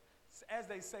saying. As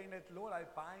they saying it, Lord, I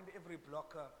bind every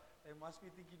blocker. They must be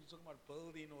thinking you're talking about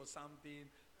building or something.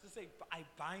 Just say, I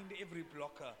bind every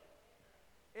blocker.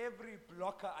 Every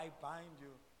blocker, I bind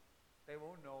you. They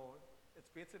won't know. It's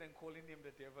better than calling him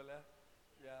the devil.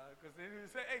 Yeah, because then you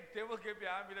say, hey, devil, get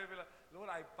behind me. They'll be like, Lord,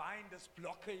 I bind this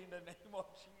blocker in the name of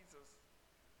Jesus.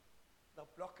 The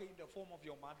blocker in the form of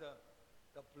your mother.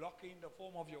 The blocker in the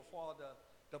form of your father.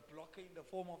 The blocker in the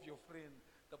form of your friend.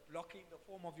 The blocker in the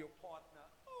form of your partner.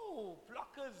 Oh,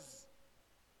 blockers.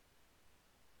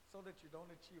 So that you don't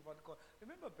achieve what God.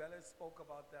 Remember Bella spoke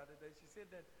about the other day. She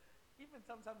said that even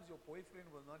sometimes your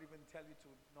boyfriend will not even tell you to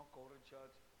not go to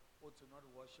church or to not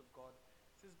worship God.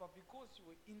 She says, but because you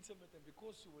were intimate and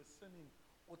because you were sinning,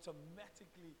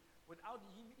 automatically, without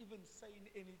him even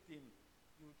saying anything,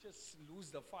 you just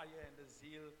lose the fire and the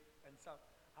zeal and stuff.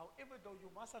 However, though, you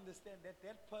must understand that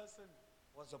that person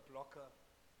was a blocker.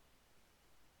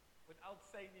 Without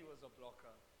saying he was a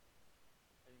blocker.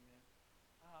 Amen.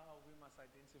 We must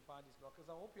identify these blockers.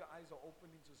 I hope your eyes are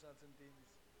opening to certain things.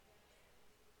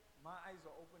 My eyes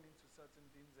are opening to certain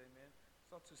things, amen.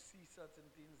 Start to see certain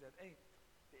things that, hey,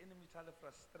 the enemy tried to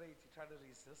frustrate, he tried to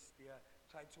resist here,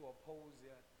 tried to oppose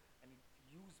here, and he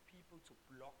used people to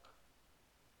block.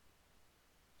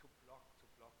 To block.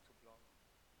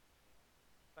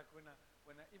 Like when I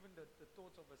even the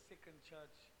thoughts of a second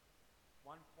church,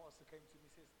 one pastor came to me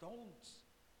and says, don't.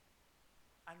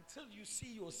 Until you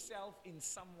see yourself in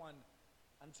someone,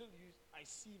 I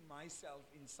see myself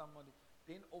in somebody,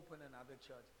 then open another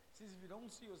church. He says, if you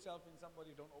don't see yourself in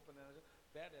somebody, don't open another church.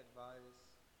 Bad advice.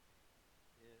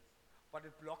 Yes. But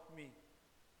it blocked me.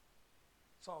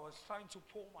 So I was trying to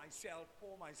pour myself.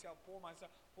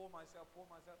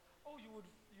 Oh, you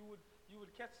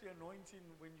would catch the anointing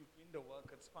when you're in the work.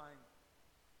 It's fine.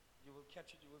 You will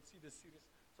catch it. You will see the serious.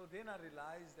 So then I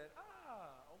realized that,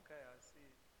 okay, I see.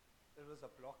 There was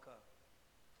a blocker.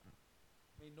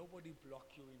 May nobody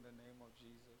block you in the name of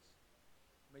Jesus.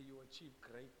 May you achieve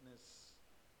greatness.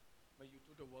 May you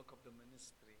do the work of the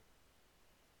ministry.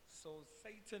 So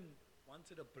Satan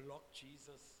wanted to block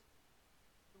Jesus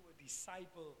through a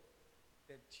disciple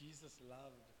that Jesus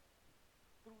loved.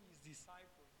 Through his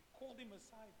disciples. He called him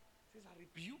aside. He says, I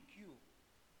rebuke you.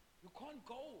 You can't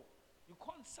go. You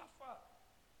can't suffer.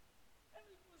 And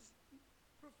it was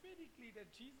prophetically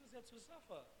that Jesus had to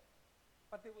suffer.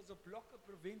 But there was a blocker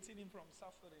preventing him from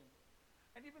suffering.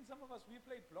 And even some of us, we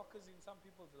play blockers in some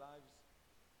people's lives.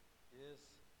 Yes.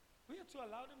 We have to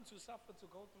allow them to suffer, to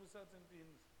go through certain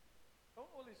things. Don't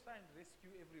always try and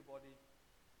rescue everybody.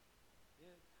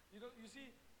 Yes. You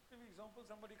see, for example,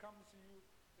 somebody comes to you,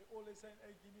 they always say,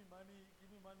 hey, give me money.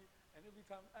 And every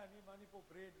time, I need money for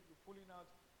bread, you're pulling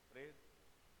out bread.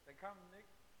 They come,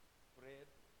 Nick, bread.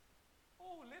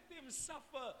 Oh, let them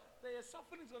suffer. Their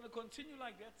suffering is going to continue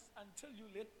like that until you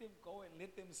let them go and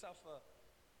let them suffer.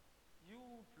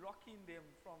 You blocking them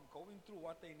from going through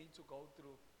what they need to go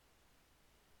through.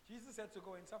 Jesus had to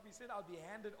go and suffer. He said, I'll be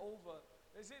handed over.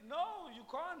 They said, no, you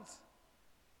can't.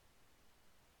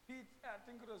 I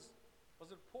think it was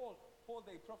it Paul? Paul,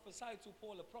 they prophesied to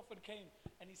Paul. A prophet came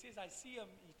and he says, I see him.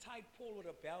 He tied Paul with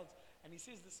a belt. And he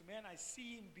says, this man, I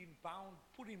see him being bound,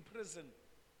 put in prison.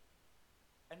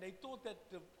 And they thought that,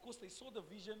 because they saw the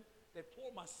vision, that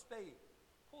Paul must stay.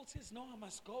 Paul says, no, I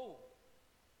must go.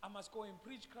 I must go and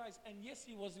preach Christ. And yes,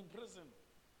 he was in prison.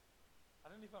 I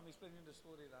don't know if I'm explaining the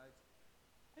story right.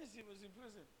 Yes, he was in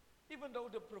prison. Even though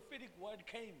the prophetic word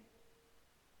came.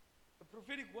 The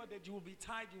prophetic word that you will be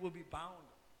tied, you will be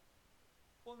bound.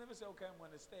 Paul never said, okay, I'm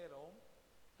going to stay at home.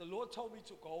 The Lord told me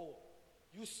to go.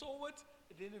 You saw it,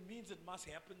 then it means it must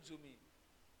happen to me.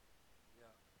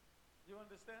 Yeah. You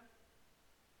understand?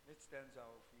 Let's stand to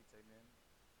our feet, amen.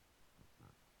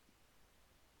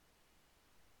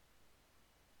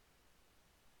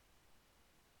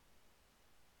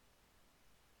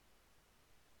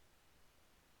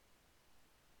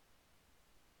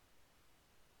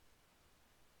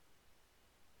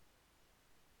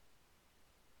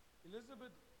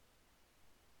 Elizabeth,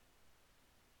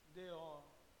 there are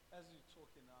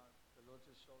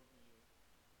Jesus showed me you.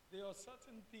 There are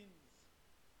certain things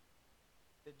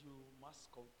that you must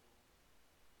go through.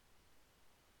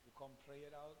 You can't pray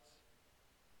it out.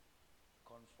 You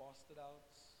can't fast it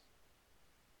out.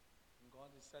 And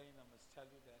God is saying, I must tell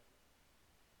you that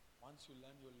once you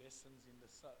learn your lessons in the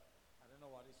I don't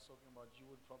know what he's talking about, you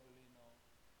would probably know.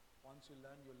 Once you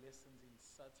learn your lessons in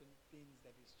certain things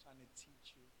that he's trying to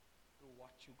teach you through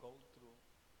what you go through,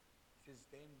 he says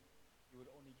then you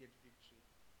would only get victory.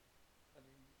 But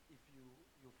if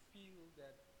you feel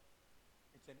that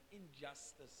it's an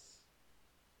injustice,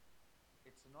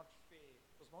 it's not fair,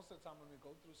 because most of the time when we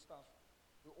go through stuff,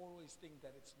 we always think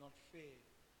that it's not fair.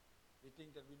 We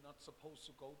think that we're not supposed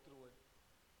to go through it.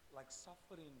 Like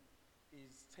suffering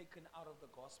is taken out of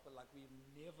the gospel, like we're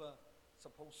never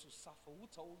supposed to suffer. Who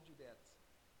told you that?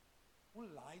 Who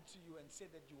lied to you and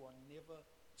said that you are never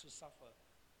to suffer?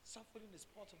 Suffering is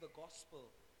part of the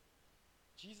gospel.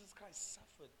 Jesus Christ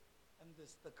suffered. And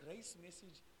the grace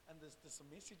message, and this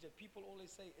message that people always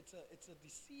say, it's a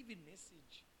deceiving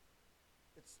message.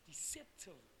 It's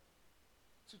deceptive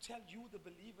to tell you, the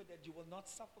believer, that you will not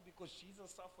suffer because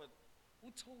Jesus suffered.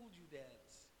 Who told you that?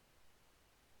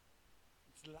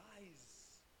 It's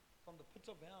lies from the pit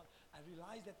of hell. I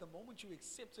realized that the moment you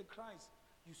accepted Christ,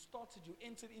 you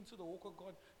entered into the walk of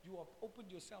God, you have opened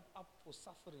yourself up for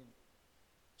suffering.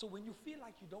 So when you feel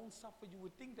like you don't suffer, you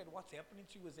would think that what's happening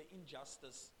to you is an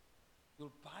injustice.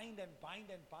 You'll bind and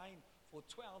bind and bind for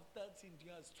 12, 13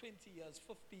 years, 20 years,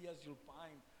 50 years, you'll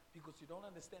bind because you don't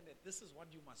understand that this is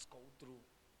what you must go through.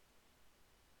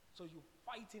 So you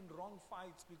fight in wrong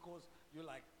fights because you're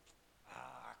like,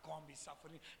 I can't be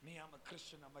suffering. Me, I'm a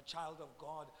Christian. I'm a child of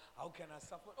God. How can I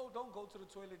suffer? Oh, don't go to the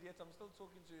toilet yet. I'm still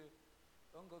talking to you.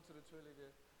 Don't go to the toilet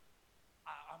yet.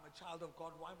 I'm a child of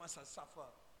God. Why must I suffer?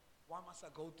 Why must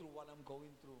I go through what I'm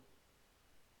going through?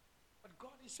 But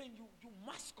God is saying you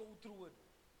must go through it.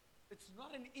 It's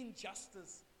not an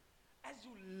injustice. As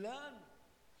you learn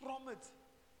from it,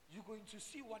 you're going to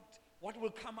see what will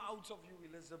come out of you,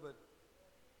 Elizabeth.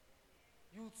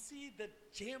 You'll see the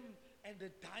gem and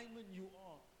the diamond you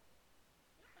are.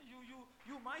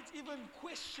 You might even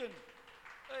question,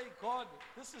 hey God,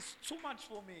 this is too much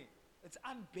for me. It's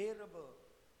unbearable.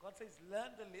 God says,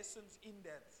 learn the lessons in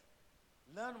that.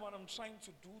 Learn what I'm trying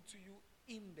to do to you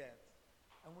in that.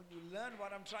 And when you learn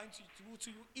what I'm trying to do to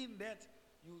you in that,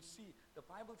 you'll see. The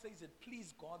Bible says it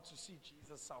pleased God to see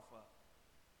Jesus suffer.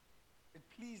 It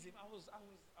pleased him. I was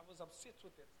upset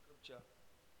with that scripture.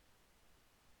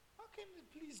 How can it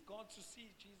please God to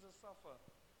see Jesus suffer?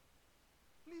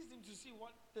 Pleased him to see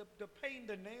what the pain,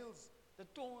 the nails, the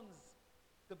thorns,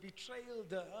 the betrayal,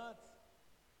 the hurt.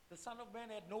 The Son of Man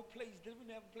had no place, didn't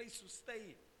even have a place to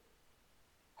stay.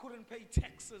 Couldn't pay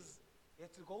taxes. He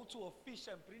had to go to a fish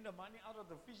and bring the money out of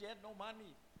the fish. He had no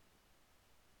money.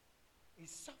 He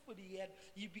suffered.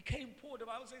 He became poor. The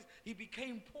Bible says he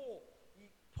became poor.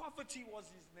 Poverty was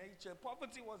his nature.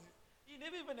 He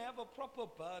never even have a proper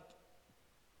birth.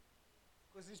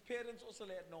 Because his parents also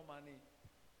had no money.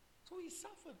 So he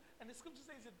suffered. And the scripture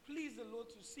says it pleased the Lord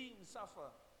to see him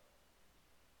suffer.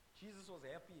 Jesus was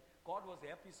happy. God was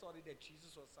happy, that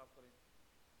Jesus was suffering.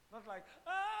 Not like,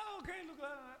 okay, look.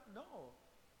 No.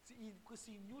 See, because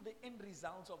he knew the end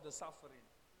results of the suffering.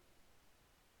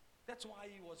 That's why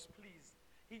he was pleased.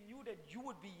 He knew that you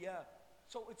would be here.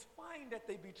 So it's fine that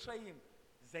they betray him.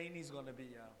 Zane is going to be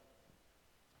here.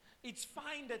 It's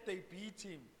fine that they beat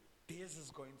him. Des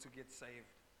is going to get saved.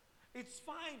 It's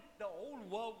fine. The whole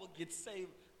world will get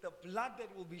saved. The blood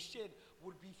that will be shed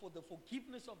would be for the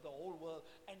forgiveness of the whole world.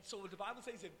 And so the Bible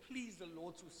says it pleased the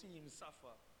Lord to see him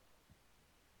suffer.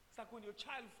 It's like when your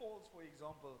child falls, for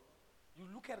example, you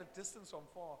look at a distance from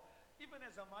far. Even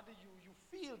as a mother, you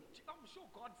feel, I'm sure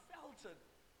God felt it.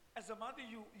 As a mother,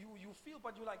 you feel,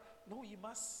 but you're like, no, you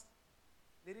must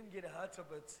let him get hurt a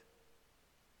bit.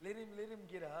 Let him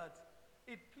get hurt.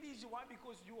 It pleases you. Why?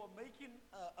 Because you are making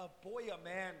a boy a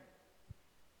man.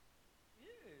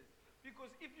 Yes.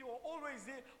 Because if you are always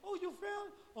there, oh, you fell.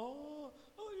 Oh,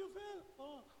 you fell.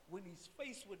 Oh. When he's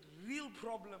faced with real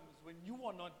problems, when you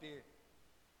are not there,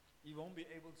 he won't be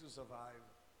able to survive.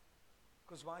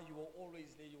 Because why? You were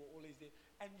always there.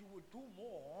 And you would do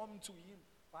more harm to him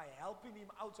by helping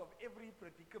him out of every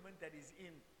predicament that he's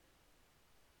in.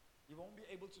 He won't be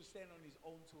able to stand on his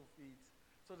own 2 feet.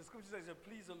 So the scripture says,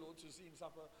 please the Lord to see him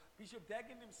suffer. Bishop Dag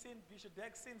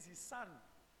sends his son.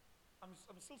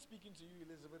 I'm still speaking to you,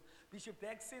 Elizabeth. Bishop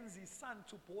Dag sends his son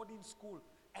to boarding school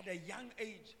at a young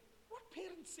age. What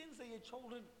parent sends their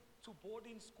children to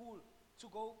boarding school, to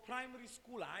go primary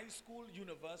school, high school,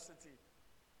 university?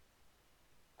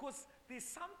 Because there's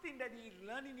something that he's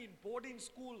learning in boarding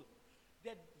school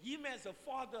that him as a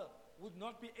father would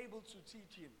not be able to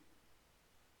teach him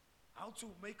how to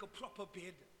make a proper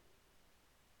bed,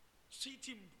 teach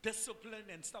him discipline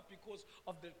and stuff because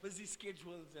of the busy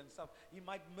schedules and stuff. He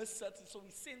might miss certain, so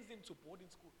he sends them to boarding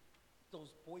school.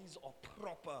 Those boys are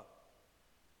proper.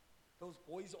 Those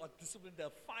boys are disciplined. They're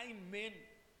fine men.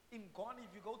 In Ghana,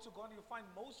 if you go to Ghana, you find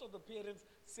most of the parents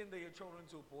send their children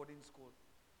to boarding school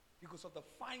because of the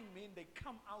fine men they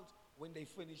come out when they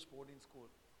finish boarding school.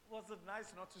 Was it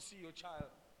nice not to see your child?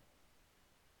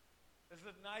 Is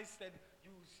it nice that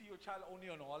you see your child only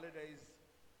on holidays?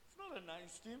 It's not a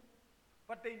nice thing.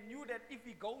 But they knew that if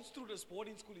he goes through this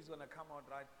boarding school, he's going to come out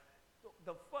right.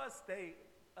 The first day,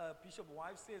 Bishop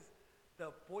Wife says,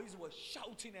 the boys were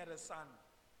shouting at her son,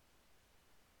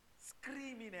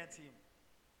 screaming at him.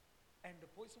 And the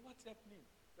boy said, what's happening?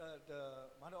 The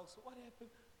mother also, what happened?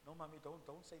 No, mommy,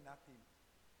 don't say nothing.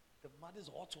 The mother's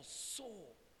heart was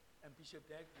sore. And Bishop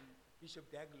Dag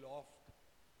laughed.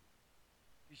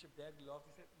 Bishop Dag laughed.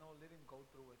 He said, no, let him go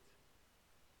through it.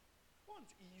 Oh,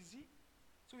 it's easy.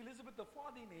 So Elizabeth, the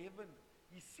Father in heaven,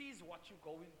 he sees what you're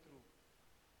going through.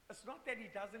 It's not that he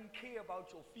doesn't care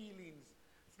about your feelings.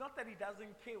 It's not that he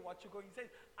doesn't care what you're going. He says,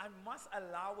 I must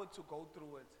allow it to go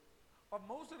through it. But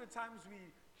most of the times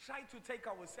we try to take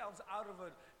ourselves out of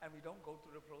it and we don't go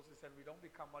through the process and we don't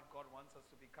become what God wants us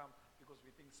to become because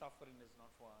we think suffering is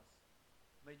not for us.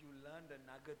 May you learn the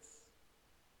nuggets.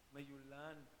 May you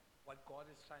learn what God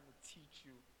is trying to teach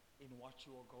you in what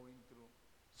you are going through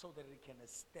so that it can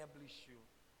establish you,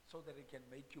 so that it can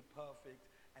make you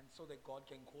perfect, and so that God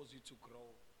can cause you to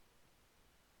grow.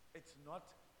 It's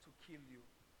not to kill you.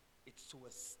 It's to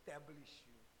establish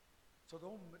you. So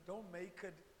don't make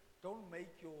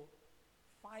your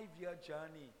 5-year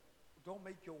journey, don't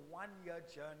make your 1-year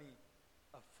journey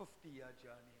a 50-year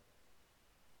journey.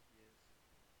 Yes.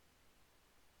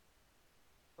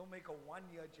 Don't make a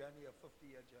 1-year journey a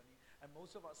 50-year journey. And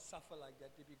most of us suffer like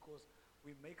that because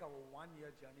we make our 1-year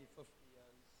journey 50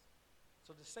 years.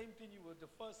 So the same thing you were,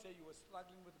 the first year you were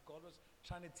struggling with, God was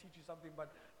trying to teach you something,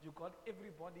 but you got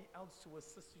everybody else to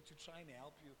assist you to try and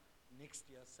help you. Next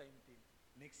year, same thing.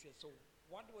 Next year. So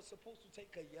what was supposed to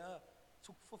take a year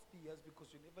took 50 years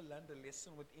because you never learned a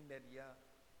lesson within that year.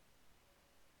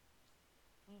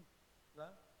 Huh?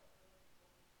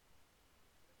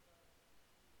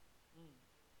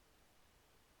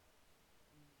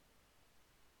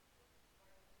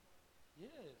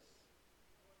 Yes.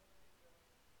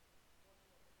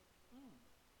 Mm.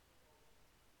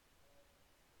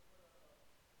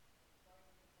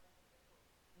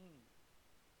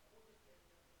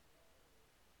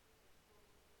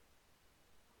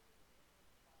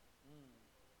 Mm.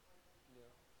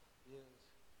 Yeah. Yes.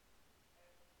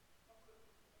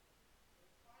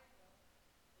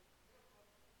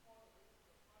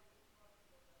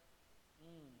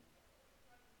 Mm.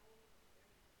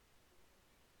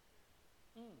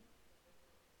 Mm.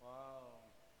 Wow.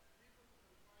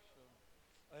 Sure.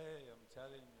 Hey, I'm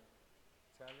telling you.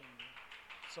 Telling you.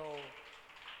 So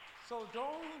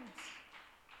don't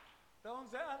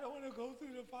say I don't want to go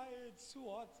through the fire. It's too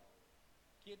hot.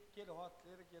 Get hot.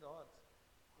 Let it get hot.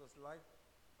 Because like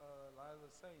Lyle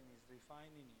was saying, he's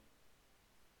refining you.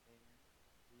 Amen.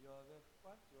 You're the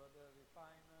what? You're the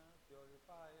refiner,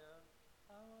 purifier.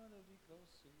 I want to be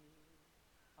close to you.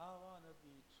 I want to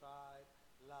be tried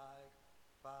like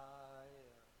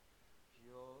fire.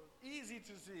 Pure. Easy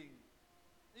to sing.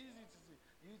 Easy to sing.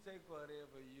 You take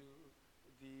whatever you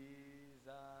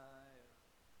desire.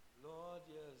 Lord,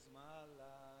 here's my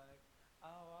life.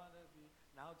 I want to be.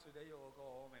 Now today you will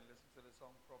go home and listen to the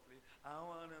song properly. I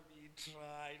want to be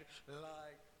tried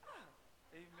like.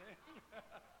 Amen.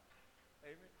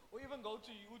 Amen. Or even go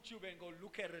to YouTube and go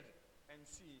look at it and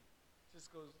see.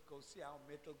 Just go see how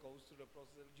metal goes through the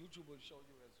process. YouTube will show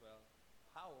you as well.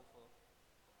 Powerful.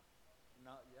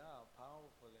 Now, yeah,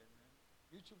 powerful. Amen.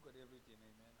 YouTube got everything.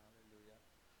 Amen. Hallelujah.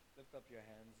 Lift up your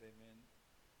hands. Amen.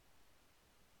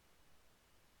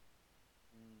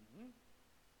 Mm-hmm.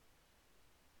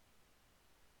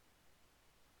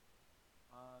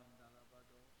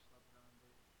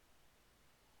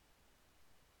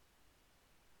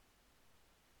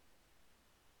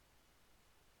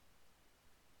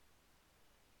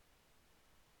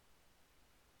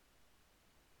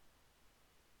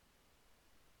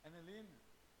 Annalene,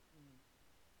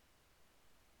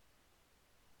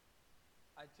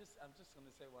 I'm just going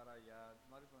to say what I'm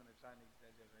not even going to try and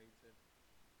exaggerate it.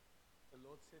 The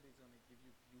Lord said He's going to give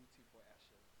you beauty for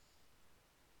ashes.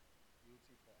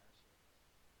 Beauty for ashes.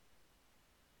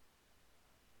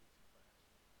 Beauty for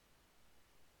ashes.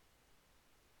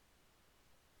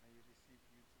 May you receive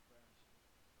beauty for ashes.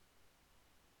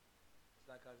 It's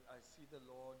like I see the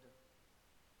Lord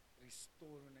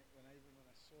restoring. When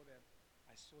I saw that,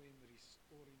 I saw him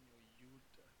restoring your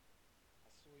youth.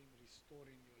 I saw him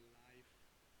restoring your life.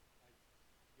 Like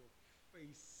your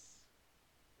face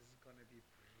is gonna be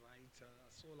brighter.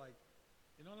 I saw like,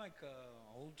 like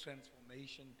a whole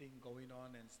transformation thing going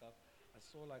on and stuff. I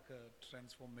saw like a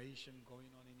transformation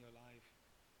going on in your life.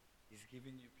 He's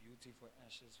giving you beauty for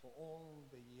ashes, for all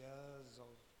the years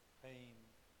of pain,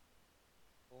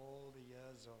 all the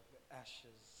years of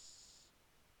ashes.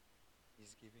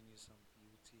 He's giving you some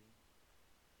beauty.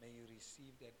 May you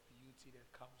receive that beauty that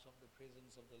comes from the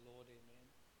presence of the Lord, amen.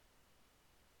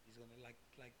 He's going to, like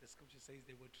the scripture says,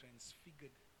 they were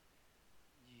transfigured.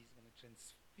 He's going to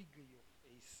transfigure your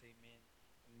face, amen,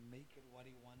 and make it what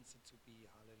he wants it to be,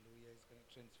 hallelujah. He's going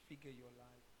to transfigure your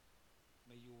life.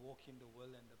 May you walk in the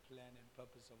will and the plan and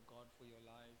purpose of God for your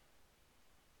life.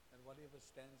 And whatever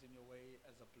stands in your way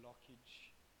as a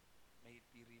blockage, may it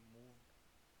be removed.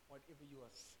 Whatever you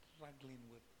are struggling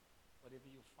with, whatever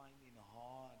you're finding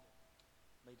hard,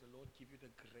 may the Lord give you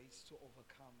the grace to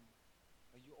overcome.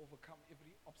 May you overcome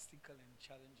every obstacle and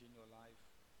challenge in your life.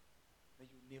 May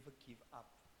you never give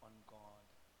up on God.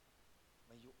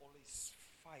 May you always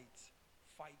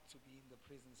fight to be in the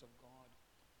presence of God.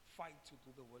 Fight to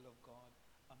do the will of God.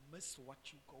 Amidst what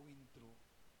you're going through,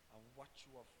 what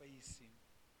you are facing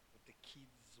with the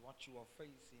kids, what you are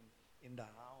facing in the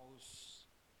house,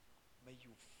 may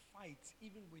you fight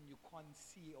even when you can't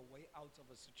see a way out of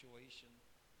a situation.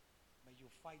 May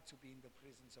you fight to be in the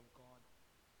presence of God.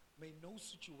 May no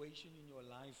situation in your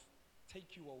life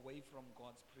take you away from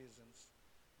God's presence.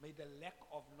 May the lack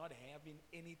of not having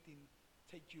anything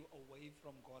take you away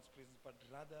from God's presence, but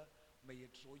rather may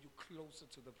it draw you closer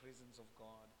to the presence of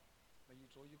God. May you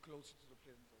draw you closer to the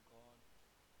presence of God.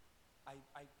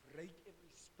 I break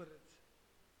every spirit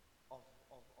of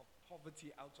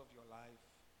poverty out of your life.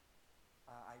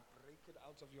 I break it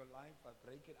out of your life. I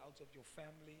break it out of your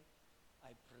family.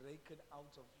 I break it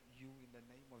out of you in the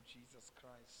name of Jesus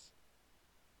Christ.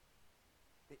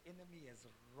 The enemy has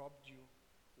robbed you.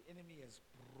 The enemy has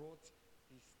brought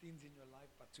these things in your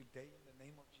life, but today in the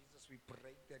name of Jesus we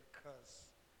break that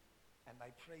curse. And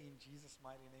I pray in Jesus'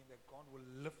 mighty name that God will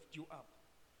lift you up.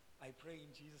 I pray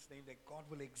in Jesus' name that God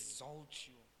will exalt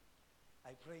you.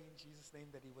 I pray in Jesus' name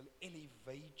that he will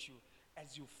elevate you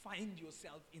as you find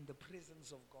yourself in the presence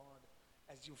of God,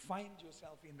 as you find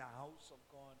yourself in the house of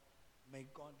God. May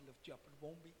God lift you up. It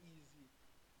won't be easy.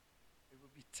 It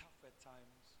will be tough at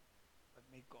times, but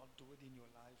may God do it in your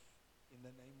life in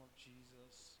the name of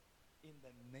Jesus. In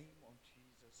the name of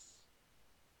Jesus.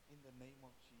 In the name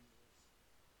of Jesus.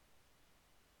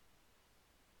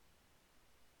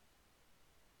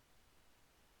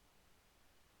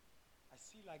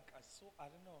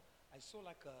 I saw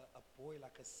like a boy,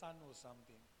 like a son or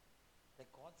something. That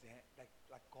God's hand,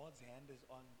 like God's hand is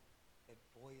on that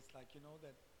boy. It's like,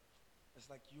 that it's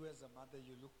like you as a mother,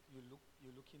 you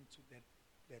look into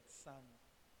that son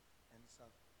and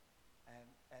stuff.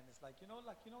 And it's like, you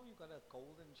got a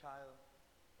golden child.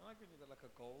 Like when you got like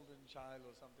a golden child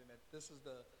or something, that this is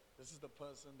the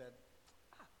person that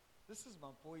this is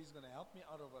my boy, he's gonna help me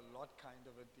out of a lot kind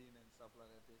of a thing and stuff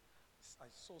like that.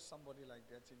 I saw somebody like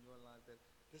that in your life, that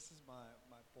this is my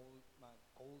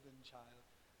golden child.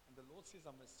 And the Lord says,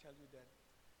 I must tell you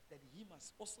that he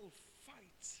must also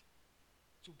fight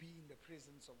to be in the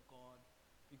presence of God,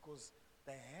 because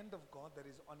the hand of God that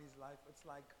is on his life, it's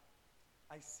like,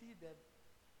 I see that,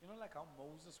 like how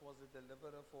Moses was a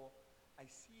deliverer I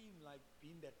see him like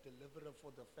being that deliverer for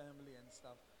the family and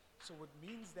stuff. So it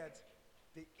means that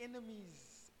the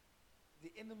enemy's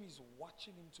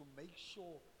watching him to make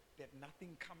sure that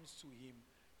nothing comes to him.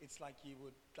 It's like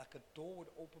like a door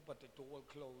would open, but the door will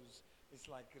close. It's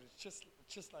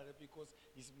just like that, because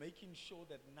he's making sure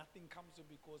that nothing comes to him,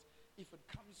 because if it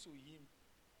comes to him,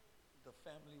 the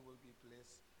family will be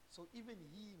blessed. So even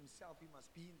he himself, he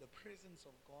must be in the presence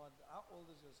of God. How old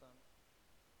is your son?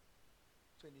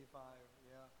 25,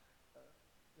 yeah.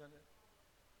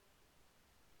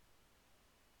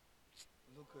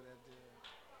 Look at that there.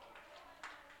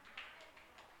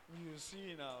 You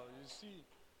see now, you see.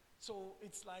 So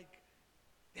it's like,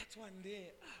 that's one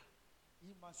day,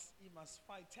 he must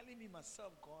fight. Tell him he must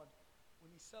serve God.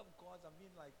 When he serves God, I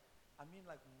mean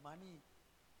like money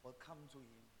will come to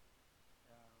him.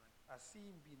 Yeah, like I see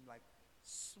him being like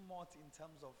smart in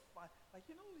terms of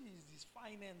his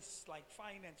finance, like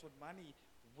finance with money,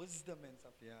 wisdom and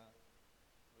stuff. Yeah,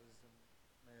 wisdom.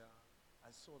 Yeah,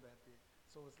 I saw that there.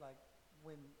 So it's like,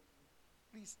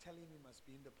 please tell him he must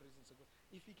be in the presence of God.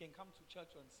 If he can come to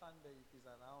church on Sunday, if he's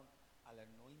around, I'll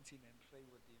anoint him and pray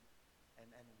with him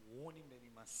and warn him that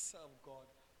he must serve God,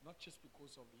 not just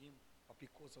because of him, but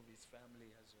because of his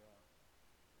family as well.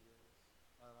 Yes.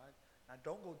 All right. Now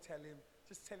don't go tell him.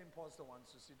 Just tell him Pastor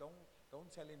wants to see.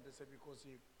 Don't tell him this because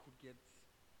he could get.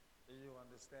 You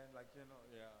understand? Like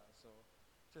yeah. So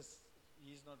just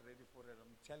he's not ready for it.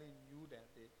 I'm telling you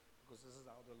that because this is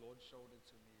how the Lord showed it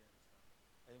to me and stuff.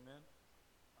 Amen.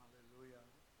 Hallelujah.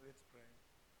 Let's pray.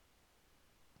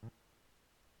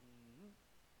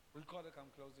 Will Carter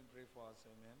come close and pray for us?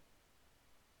 Amen.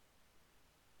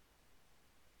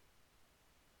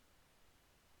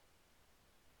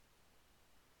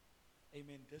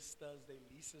 Amen. This Thursday,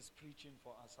 Lisa's preaching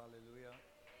for us. Hallelujah.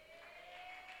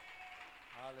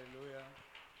 Hallelujah.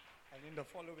 And in the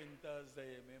following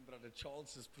Thursday, amen, Brother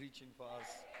Charles is preaching for us.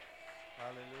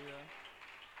 Hallelujah.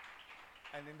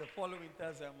 And in the following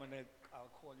Thursday,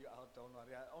 I'll call you out. Don't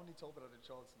worry. I only told Brother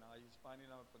Charles now. He's finding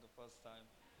out for the first time.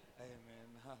 Amen.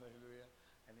 Hallelujah.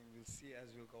 And then we'll see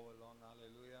as we'll go along.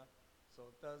 Hallelujah.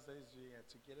 So Thursdays, we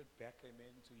have to get it back,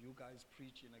 amen, to you guys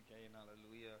preaching again.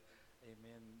 Hallelujah.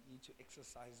 Amen. Need to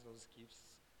exercise those gifts.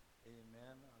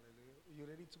 Amen. Hallelujah. You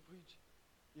ready to preach?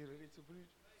 You ready to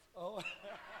preach? Oh.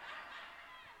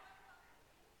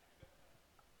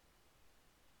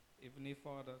 Heavenly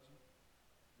Father,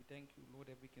 we thank you,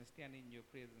 Lord, that we can stand in your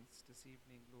presence this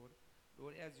evening, Lord.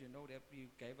 Lord, as you know that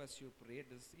you gave us your bread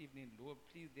this evening, Lord,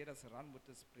 please let us run with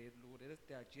this bread, Lord. Let us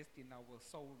digest in our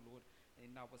soul, Lord,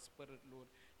 and in our spirit, Lord.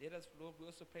 Let us, Lord, we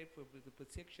also pray for the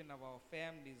protection of our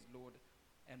families, Lord.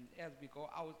 And as we go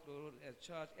out, Lord, as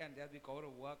church, and as we go to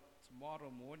work tomorrow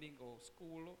morning or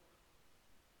school,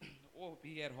 or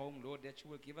be at home, Lord, that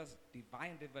you will give us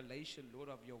divine revelation, Lord,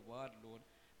 of your word, Lord,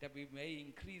 that we may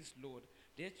increase, Lord.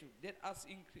 Let us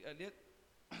increase, let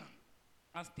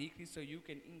us decrease so you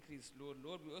can increase, Lord.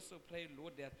 Lord, we also pray,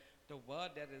 Lord, that the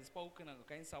word that is spoken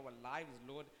against our lives,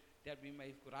 Lord, that we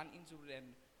may run into it and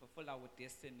fulfill our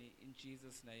destiny. In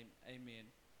Jesus' name, amen.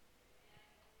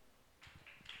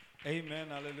 Amen.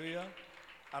 Hallelujah.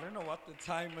 I don't know what the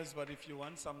time is, but if you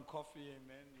want some coffee,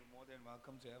 amen, you're more than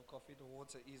welcome to have coffee. The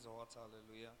water is hot.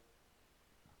 Hallelujah.